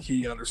don't even think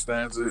he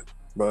understands it.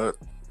 But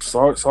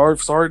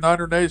sorry,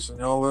 Niner Nation,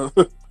 y'all.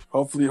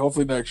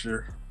 Hopefully next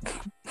year.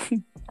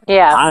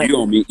 Yeah,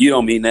 you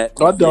don't mean that.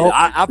 I don't.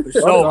 Yeah, I for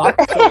sure.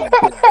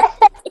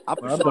 I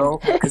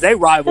don't, because they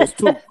rivals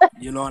too.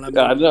 You know what I mean?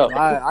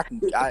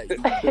 I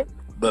know.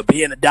 But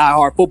being a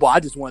diehard football, I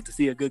just wanted to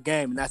see a good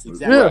game, and that's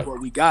exactly what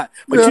we got.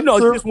 But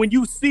just when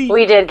you see,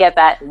 we did get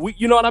that.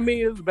 You know what I mean?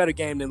 It was a better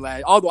game than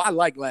last. Although I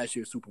like last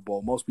year's Super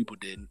Bowl, most people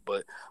didn't,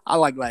 but I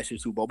like last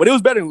year's Super Bowl. But it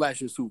was better than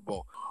last year's Super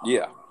Bowl.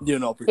 Yeah,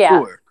 for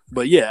sure.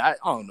 But I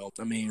don't know.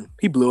 I mean,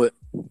 he blew it.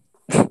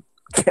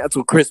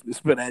 Cancel Christmas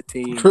for that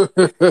team.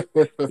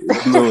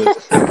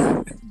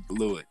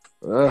 Blew it.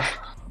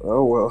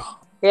 Oh well.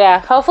 Yeah,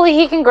 hopefully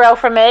he can grow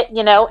from it.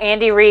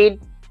 Andy Reid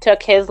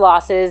took his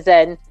losses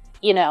and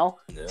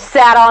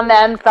sat on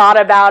them, thought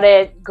about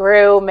it,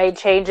 grew, made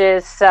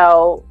changes.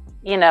 So,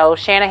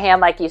 Shanahan,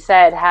 like you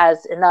said,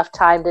 has enough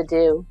time to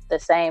do the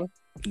same.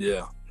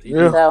 Yeah.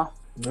 Yeah,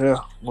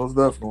 most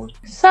definitely.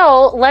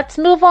 So let's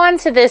move on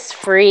to this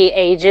free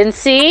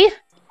agency.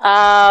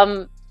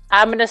 I'm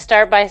going to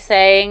start by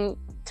saying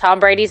Tom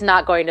Brady's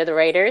not going to the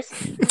Raiders.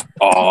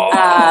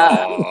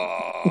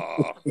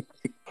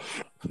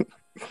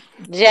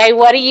 Jay,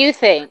 what do you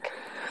think?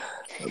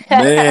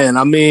 Man,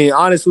 I mean,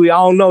 honestly, I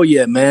don't know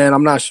yet, man.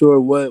 I'm not sure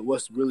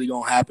what's really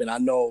gonna happen. I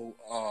know,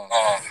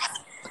 I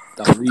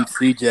believe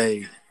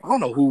CJ. I don't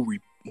know who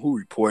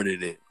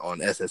reported it on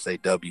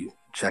SSAW.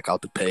 Check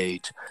out the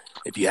page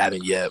if you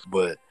haven't yet.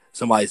 But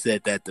somebody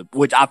said that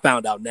which I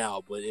found out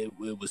now, but it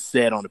was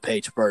said on the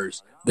page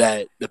first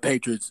that the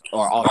Patriots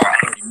are offering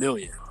 $30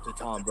 million to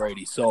Tom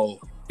Brady. So,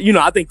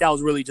 I think that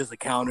was really just a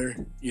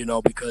counter,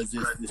 because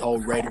this whole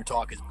Raider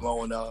talk is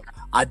blowing up.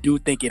 I do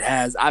think it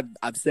has.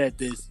 I've said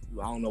this.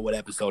 I don't know what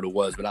episode it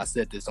was, but I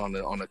said this on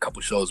a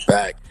couple shows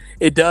back.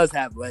 It does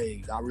have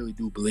legs. I really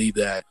do believe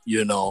that,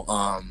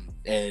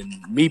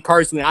 and me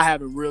personally, I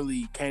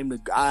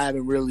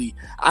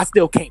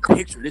still can't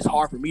picture it. It's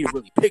hard for me to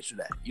really picture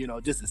that,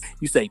 just as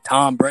you say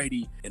Tom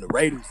Brady and the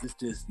Raiders, it's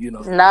just,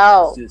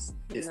 no. it's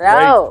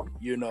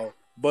crazy,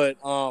 But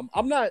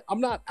I'm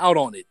not out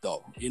on it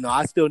though.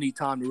 I still need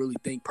time to really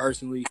think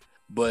personally,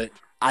 but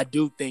I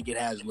do think it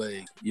has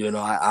legs.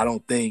 I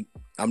don't think,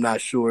 I'm not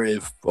sure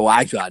if,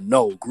 actually I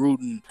know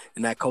Gruden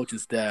and that coaching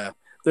staff,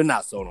 they're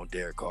not sold on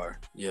Derek Carr,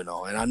 and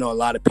I know a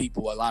lot of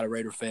people, a lot of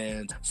Raider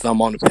fans,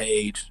 some on the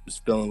page is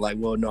feeling like,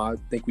 well, no, I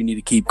think we need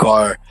to keep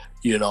Carr,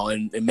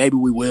 and maybe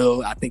we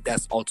will. I think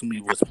that's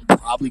ultimately what's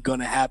probably going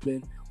to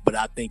happen, but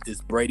I think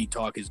this Brady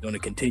talk is going to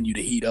continue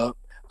to heat up.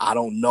 I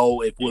don't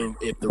know if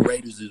the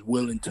Raiders is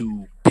willing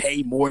to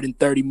pay more than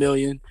 $30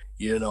 million.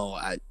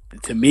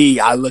 To me,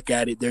 I look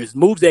at it. There's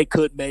moves they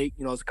could make.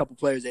 There's a couple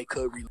players they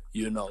could,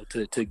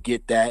 to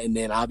get that, and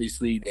then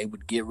obviously they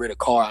would get rid of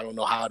Carr. I don't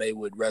know how they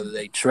would, whether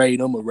they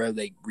trade him or whether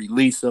they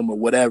release him or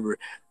whatever.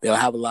 They'll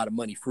have a lot of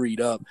money freed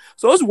up.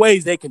 So there's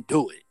ways they can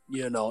do it.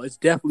 It's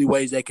definitely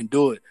ways they can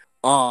do it.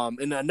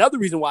 And another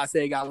reason why I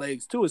say it got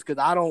legs too is because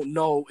I don't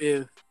know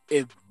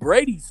if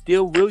Brady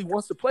still really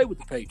wants to play with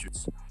the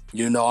Patriots.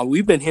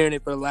 We've been hearing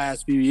it for the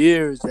last few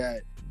years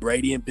that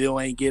Brady and Bill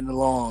ain't getting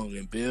along,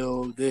 and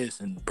Bill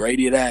this and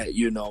Brady that,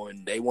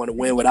 and they want to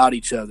win without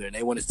each other, and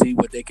they want to see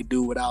what they could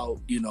do without,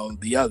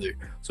 the other.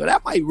 So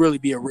that might really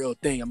be a real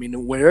thing. I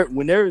mean,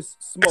 when there's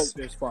smoke,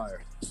 there's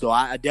fire. So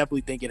I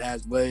definitely think it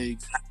has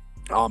legs.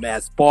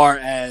 As far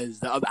as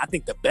the other, I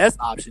think the best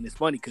option is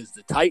funny because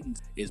the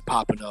Titans is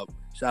popping up.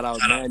 Shout out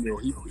Manuel.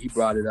 He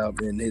brought it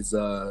up in his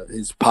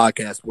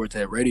podcast, Sports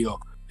Head Radio.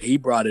 He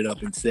brought it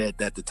up and said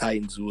that the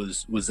Titans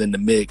was in the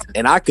mix.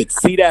 And I could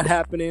see that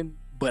happening,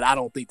 but I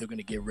don't think they're going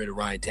to get rid of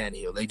Ryan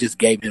Tannehill. They just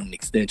gave him an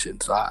extension,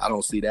 so I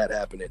don't see that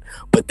happening.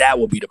 But that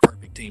would be the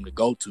perfect team to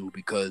go to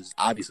because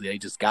obviously they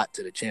just got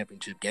to the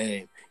championship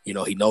game. He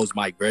knows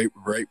Mike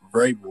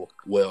Vrabel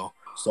well.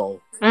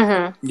 So,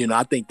 I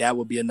think that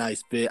would be a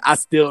nice fit. I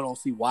still don't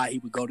see why he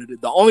would go to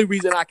the only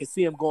reason I can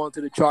see him going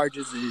to the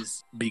Chargers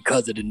is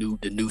because of the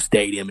new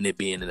stadium and it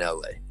being in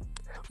LA.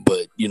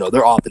 But,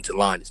 their offensive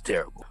line is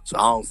terrible. So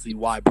I don't see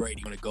why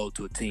Brady's going to go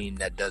to a team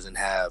that doesn't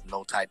have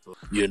no type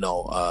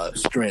of,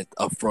 strength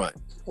up front.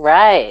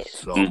 Right.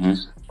 So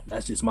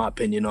that's just my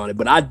opinion on it.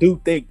 But I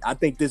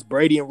think this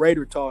Brady and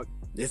Raider talk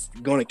is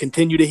going to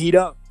continue to heat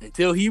up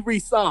until he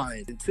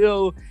resigns. If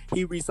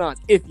he resigns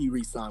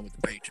with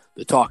the Patriots,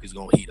 the talk is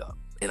going to heat up.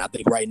 And I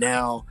think right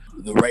now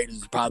the Raiders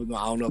is probably going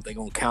to, I don't know if they're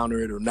going to counter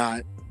it or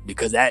not,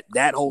 because that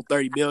whole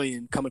 $30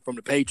 million coming from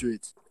the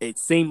Patriots, it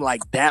seemed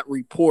like that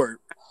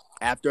report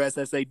after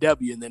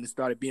SSAW, and then it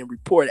started being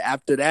reported.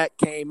 After that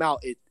came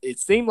out, it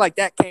seemed like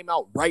that came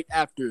out right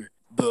after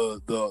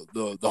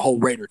the whole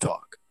Raider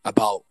talk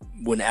about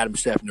when Adam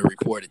Schefter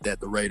reported that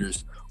the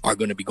Raiders are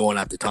going to be going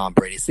after Tom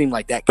Brady. It seemed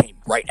like that came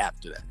right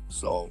after that.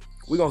 So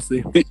we're going to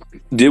see.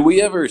 Did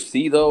we ever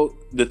see, though,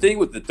 the thing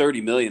with the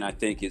 $30 million, I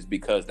think, is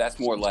because that's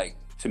more like,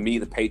 to me,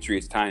 the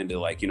Patriots trying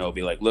to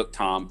be like, look,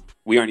 Tom,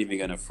 we aren't even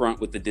going to front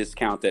with the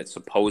discount that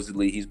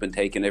supposedly he's been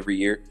taking every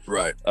year.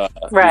 Right.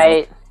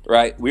 Right.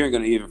 Right. We're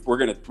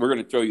gonna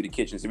throw you the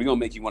kitchen. So we're gonna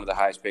make you one of the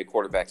highest paid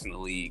quarterbacks in the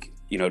league,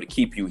 to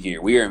keep you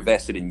here. We are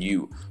invested in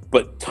you.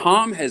 But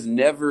Tom has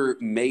never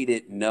made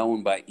it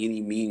known by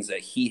any means that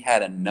he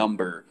had a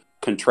number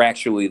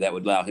contractually that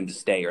would allow him to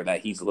stay or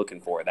that he's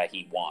looking for, that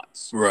he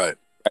wants. Right.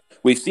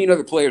 We've seen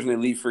other players when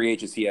they leave free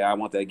agency. I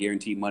want that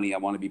guaranteed money. I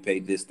want to be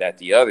paid this, that,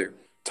 the other.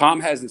 Tom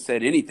hasn't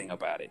said anything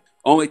about it.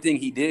 Only thing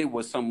he did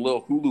was some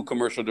little Hulu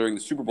commercial during the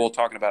Super Bowl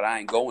talking about I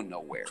ain't going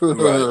nowhere.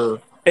 Right.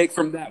 Take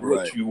from that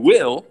what you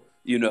will,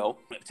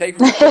 Take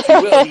from that what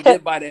you will. He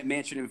did buy that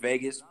mansion in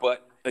Vegas,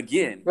 but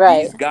again,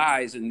 these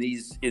guys and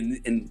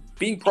in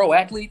being pro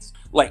athletes,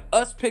 like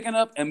us picking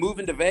up and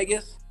moving to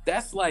Vegas,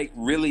 that's like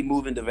really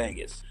moving to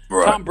Vegas.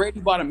 Right. Tom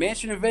Brady bought a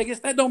mansion in Vegas.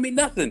 That don't mean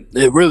nothing.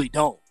 It really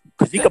don't,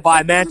 because he could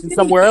buy a mansion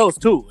somewhere else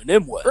too, and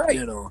then what? Right.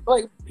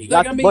 He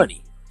got the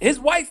money. His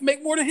wife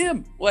make more than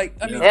him.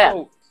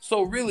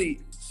 So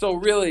really, So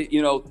really,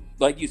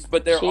 like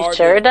but there She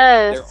sure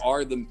does. There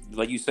are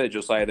like you said,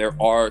 Josiah, there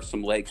are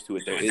some legs to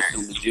it. There is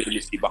some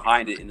legitimacy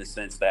behind it in the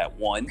sense that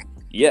one,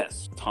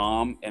 yes,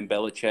 Tom and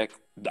Belichick.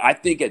 I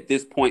think at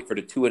this point for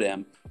the two of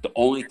them, the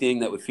only thing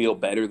that would feel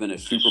better than a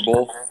Super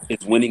Bowl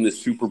is winning the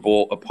Super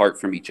Bowl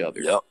apart from each other.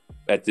 Yep.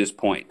 At this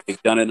point,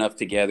 they've done enough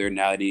together.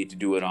 Now they need to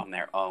do it on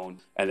their own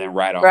and then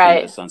ride off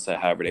into the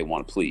sunset however they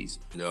want to please.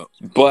 Yep.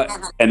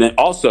 And then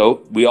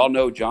also, we all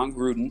know John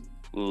Gruden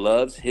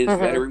loves his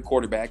veteran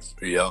quarterbacks.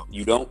 Yeah.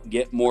 You don't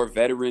get more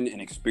veteran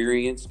and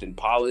experienced and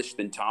polished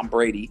than Tom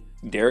Brady.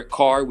 Derek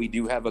Carr, we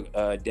do have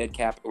a dead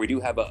cap. We do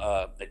have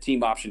a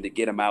team option to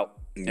get him out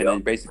and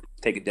then basically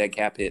take a dead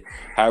cap hit.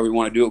 However we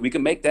want to do it, we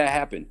can make that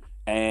happen.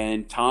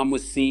 And Tom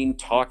was seen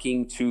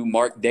talking to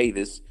Mark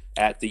Davis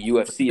at the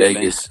UFC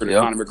event for the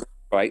Conor McGregor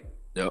fight.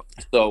 Yep.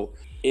 So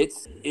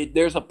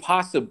there's a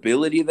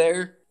possibility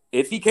there.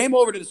 If he came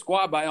over to the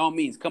squad, by all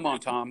means, come on,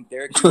 Tom.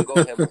 Derek, you can go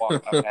ahead and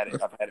walk. I've had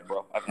it,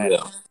 bro. I've had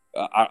it.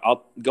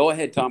 I'll go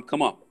ahead, Tom.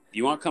 Come on.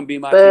 You want to come be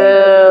my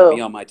team?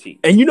 Be on my team.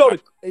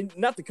 And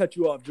not to cut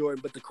you off, Jordan,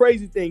 but the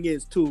crazy thing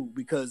is too,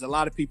 because a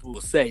lot of people will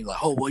say like,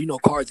 "Oh, well,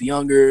 Carr's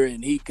younger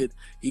and he could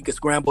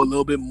scramble a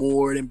little bit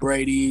more than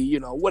Brady,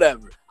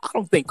 whatever." I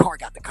don't think Carr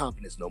got the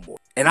confidence no more.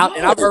 And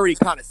I've already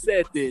kind of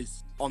said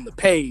this on the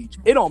page.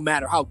 It don't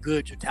matter how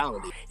good your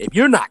talent is. If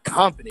you're not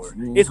confident,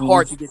 it's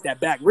hard to get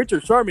that back.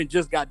 Richard Sherman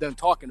just got done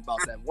talking about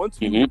that.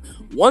 Once you lose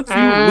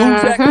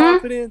that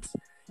confidence,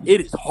 it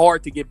is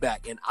hard to get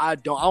back. And I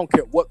don't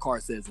care what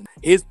Carr says.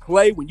 His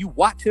play, when you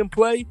watch him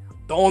play,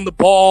 throwing the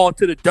ball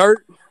to the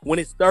dirt when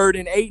it's 3rd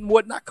and 8 and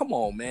whatnot. Come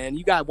on, man.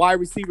 You got wide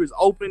receivers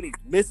open. He's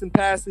missing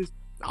passes.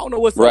 I don't know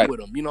what's up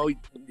with him.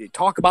 They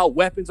talk about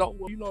weapons. Oh,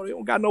 well, they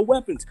don't got no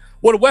weapons.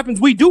 Well, the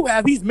weapons we do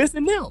have, he's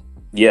missing them.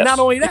 Yes. Not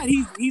only that,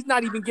 he's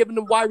not even giving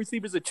the wide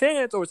receivers a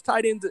chance or his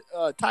tight end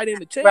a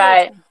chance.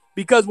 Right.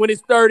 Because when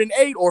it's 3rd and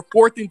 8 or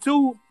 4th and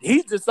 2,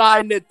 he's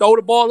deciding to throw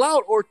the ball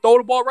out or throw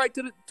the ball right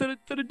to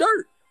the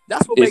dirt.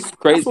 That's what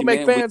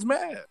makes fans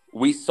mad.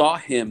 We saw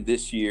him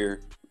this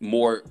year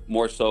more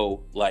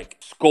so like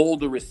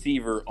scold the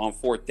receiver on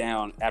 4th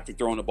down after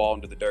throwing the ball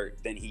into the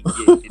dirt than he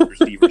did his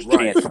receivers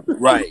chance.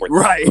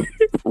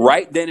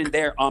 Right then and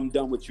there, I'm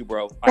done with you,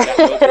 bro. I got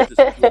no business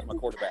to do with my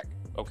quarterback.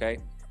 Okay,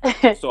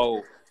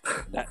 so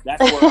that's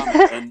where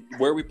I'm at. And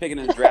where we picking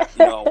in the draft,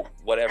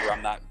 whatever.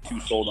 I'm not too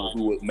sold on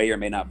who may or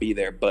may not be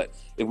there, but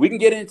if we can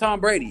get in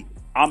Tom Brady,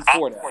 I'm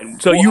for that.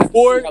 And so you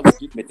for it? How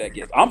legitimate that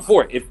gets. I'm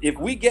for it. If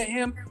we get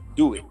him,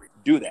 do it.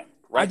 Do that.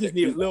 Right, I just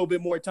need a little bit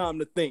more time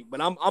to think,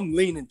 but I'm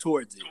leaning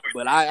towards it.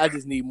 But I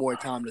just need more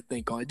time to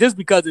think on it, just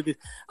because of it.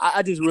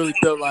 I just really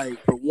feel like,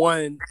 for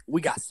one,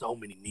 we got so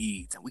many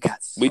needs, and we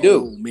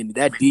many.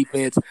 That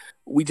defense,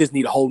 we just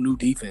need a whole new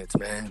defense,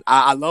 man.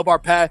 I love our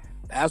pass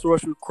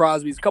rush with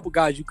Crosby. There's a couple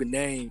guys you can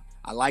name.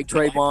 I like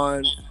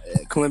Trayvon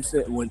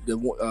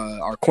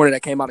Clemson our corner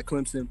that came out of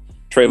Clemson.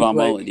 Trayvon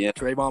Mullen, yeah.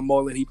 Trayvon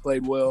Mullen, he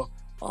played well.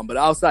 But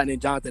outside, and then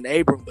Jonathan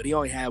Abram, but he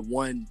only had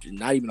one,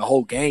 not even a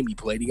whole game he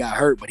played. He got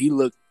hurt, but he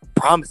looked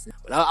promising.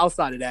 But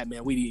outside of that,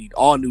 man, we need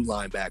all new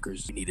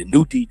linebackers. We need a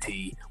new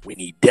DT. We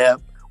need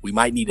depth. We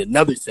might need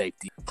another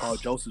safety. Carl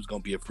Joseph's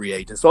going to be a free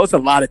agent. So it's a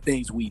lot of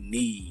things we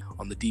need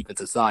on the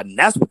defensive side, and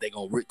that's what they're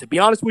going to – to be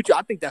honest with you,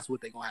 I think that's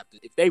what they're going to have to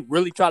 – if they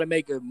really try to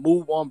make a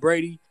move on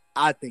Brady,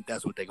 I think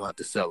that's what they're going to have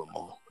to sell him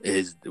on.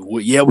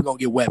 We're going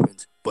to get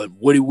weapons, but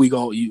what are we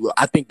going to –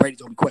 I think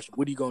Brady's going to be questioned.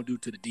 What are you going to do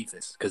to the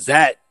defense? Because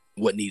that –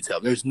 what needs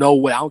help. There's no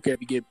way. I don't care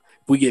if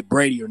we get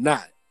Brady or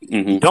not.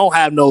 You don't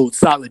have no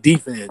solid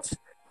defense,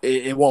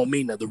 it won't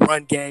mean that the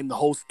run game, the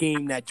whole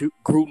scheme that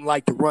Gruden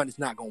like to run is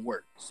not going to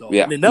work. So,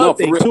 and another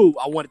thing too,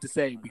 I wanted to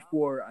say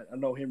before, I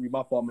know Henry,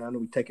 my fault, man. I know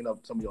we're taking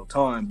up some of your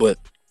time, but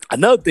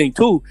another thing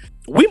too,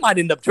 we might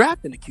end up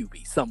drafting the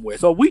QB somewhere.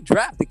 So we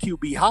draft the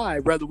QB high,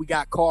 whether we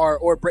got Carr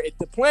or Brady.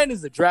 The plan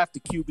is to draft the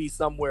QB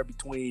somewhere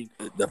between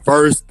the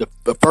first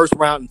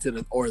round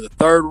or the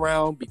 3rd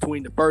round,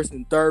 between the 1st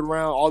and 3rd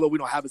round. Although we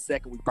don't have a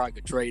 2nd, we probably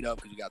could trade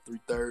up because we got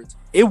 3/3.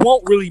 It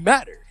won't really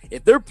matter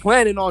if they're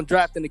planning on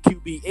drafting the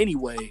QB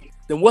anyway.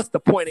 Then what's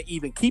the point of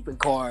even keeping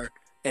Carr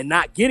and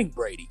not getting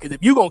Brady? Because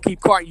if you're gonna keep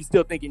Carr, you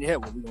still think in your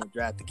head, well, we're gonna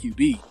draft the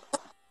QB.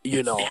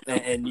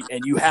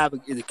 And you have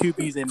the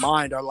QBs in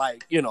mind are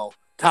like,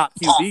 top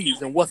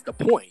QBs, and what's the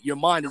point? Your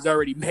mind is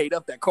already made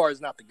up that Carr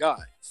is not the guy.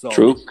 So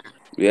true.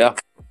 Yeah.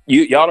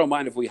 Y'all don't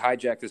mind if we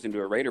hijack this into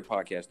a Raider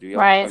podcast, do y'all?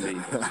 Right. I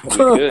mean, we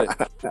could.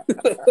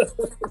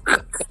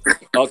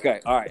 Okay.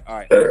 All right.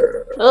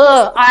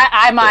 Ugh,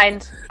 I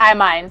mind.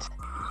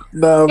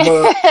 No,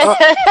 but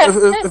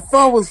if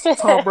I was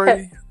Tom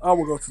Brady, I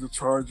would go to the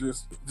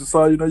Chargers. Just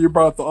so you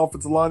brought up the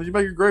offensive line. You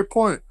make a great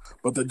point.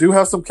 But they do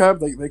have some cap.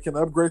 They can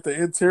upgrade the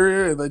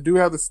interior, and they do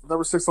have this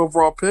number 6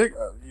 overall pick.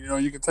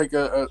 You can take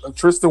a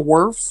Tristan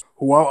Wirfs,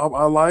 who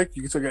I like.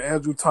 You can take an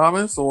Andrew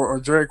Thomas or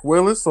Jarek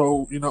Willis.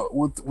 So,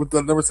 with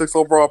the number 6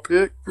 overall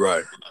pick,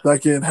 right,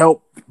 that can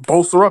help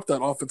bolster up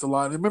that offensive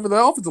line. And remember,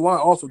 that offensive line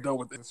also dealt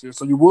with this year,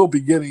 so you will be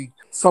getting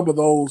some of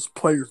those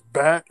players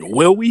back.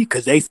 Will we?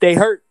 Because they stay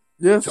hurt.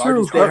 Yeah, it's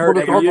Chargers true. stay hurt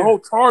The every year. whole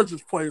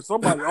Chargers player,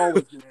 somebody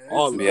always gets hurt.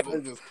 All of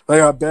them. They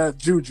got bad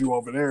juju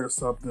over there or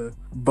something.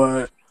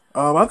 But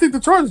I think the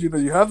Chargers,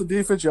 you have the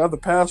defense, you have the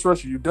pass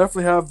rush, you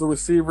definitely have the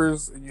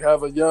receivers, and you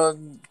have a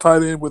young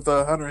tight end with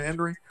Hunter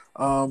Henry.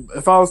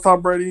 If I was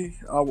Tom Brady,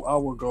 I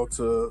would go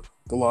to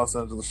the Los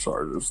Angeles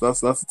Chargers.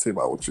 That's the team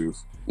I would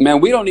choose.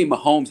 Man, we don't need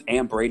Mahomes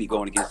and Brady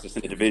going against us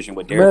in the division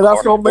with Derek Man,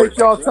 that's Carr. gonna make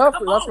y'all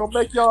tougher. That's gonna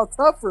make y'all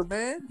tougher,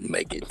 man.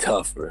 Make it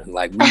tougher.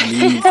 Like we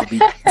need to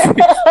be.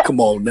 Come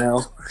on now.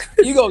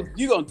 You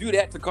gonna do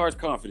that to Carr's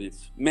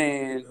confidence,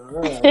 man?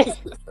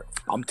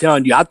 I'm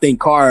telling you, I think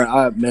Carr.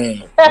 I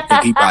think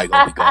he probably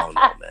gonna be gone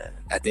though, man.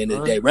 At the end of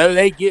the day, whether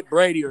they get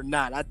Brady or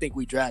not, I think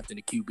we drafting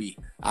a QB.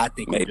 I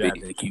think we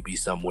drafting a QB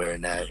somewhere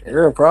in that.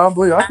 Yeah,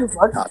 probably. I can see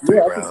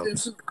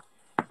it.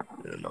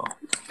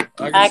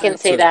 I can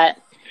see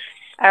that.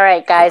 All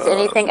right, guys.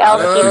 Anything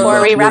else before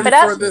we wrap it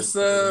up?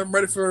 I'm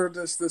ready for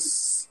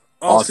this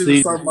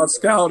off-season, talking about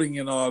scouting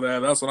and all that.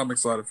 That's what I'm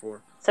excited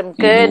for. Some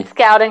good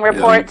scouting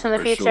reports in the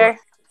future. Sure.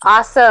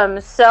 Awesome.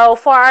 So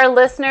for our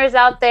listeners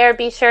out there,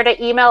 be sure to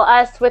email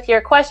us with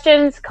your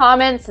questions,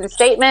 comments, and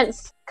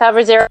statements.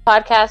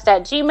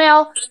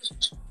 coverzeropodcast@gmail.com.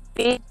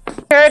 Be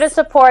sure to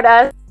support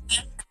us.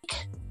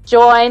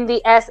 Join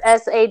the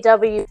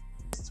SSAW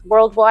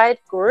Worldwide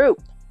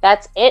group.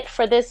 That's it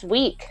for this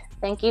week.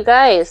 Thank you,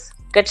 guys.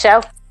 Good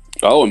show.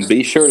 Oh, and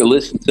be sure to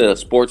listen to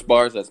Sports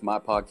Bars. That's my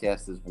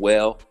podcast as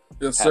well.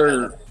 Yes,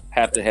 sir.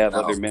 Have to have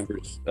other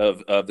members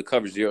of the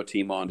Cover Zero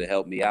team on to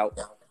help me out,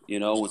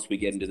 once we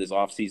get into this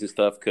off-season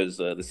stuff, because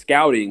the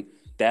scouting,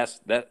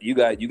 that you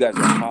guys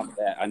are on top of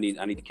that. I need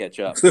to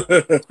catch up.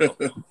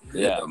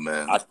 Yeah,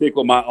 man. I stick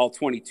with my all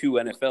 22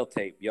 NFL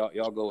tape. Y'all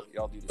do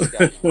the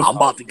scouting. I'm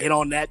about to get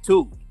on that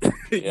too.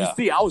 You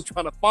see, I was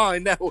trying to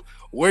find out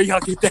where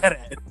y'all get that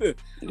at.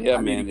 Yeah,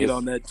 man. Get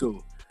on that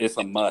too. It's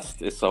a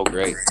must. It's so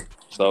great.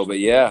 So, but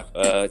yeah,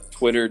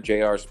 Twitter,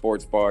 JR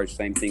Sports Bars,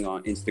 same thing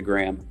on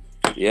Instagram.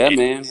 Yeah,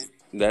 man.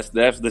 That's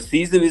the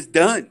season is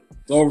done.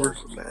 It's over,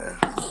 man.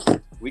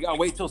 We gotta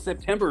wait till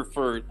September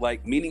for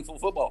meaningful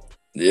football.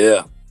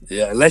 Yeah.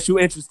 Unless you're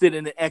interested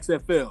in the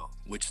XFL,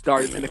 which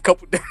starts in a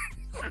couple days.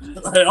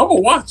 Hey, I'm gonna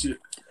watch it.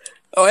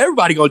 Oh,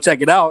 everybody gonna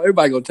check it out.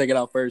 Everybody gonna check it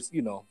out first.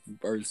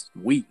 First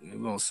week. We're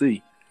gonna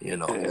see.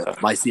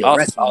 Might see a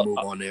wrestling move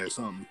on there or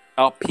something.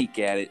 I'll peek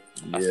at it.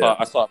 Yeah.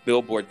 I saw a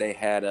billboard. They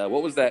had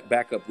what was that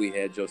backup we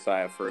had,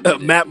 Josiah, for a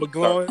minute? Matt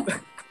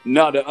McGloin.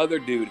 No, the other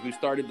dude who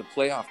started the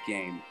playoff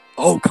game.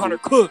 Oh, Connor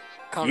Cook.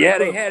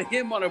 They had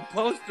him on a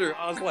poster.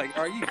 I was like,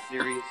 "Are you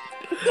serious?"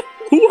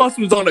 Who else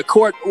was on the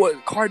court?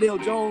 What?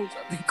 Cardale Jones.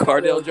 I think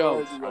Cardale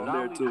Jones was on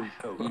there too.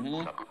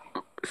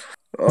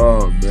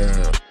 Oh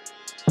man.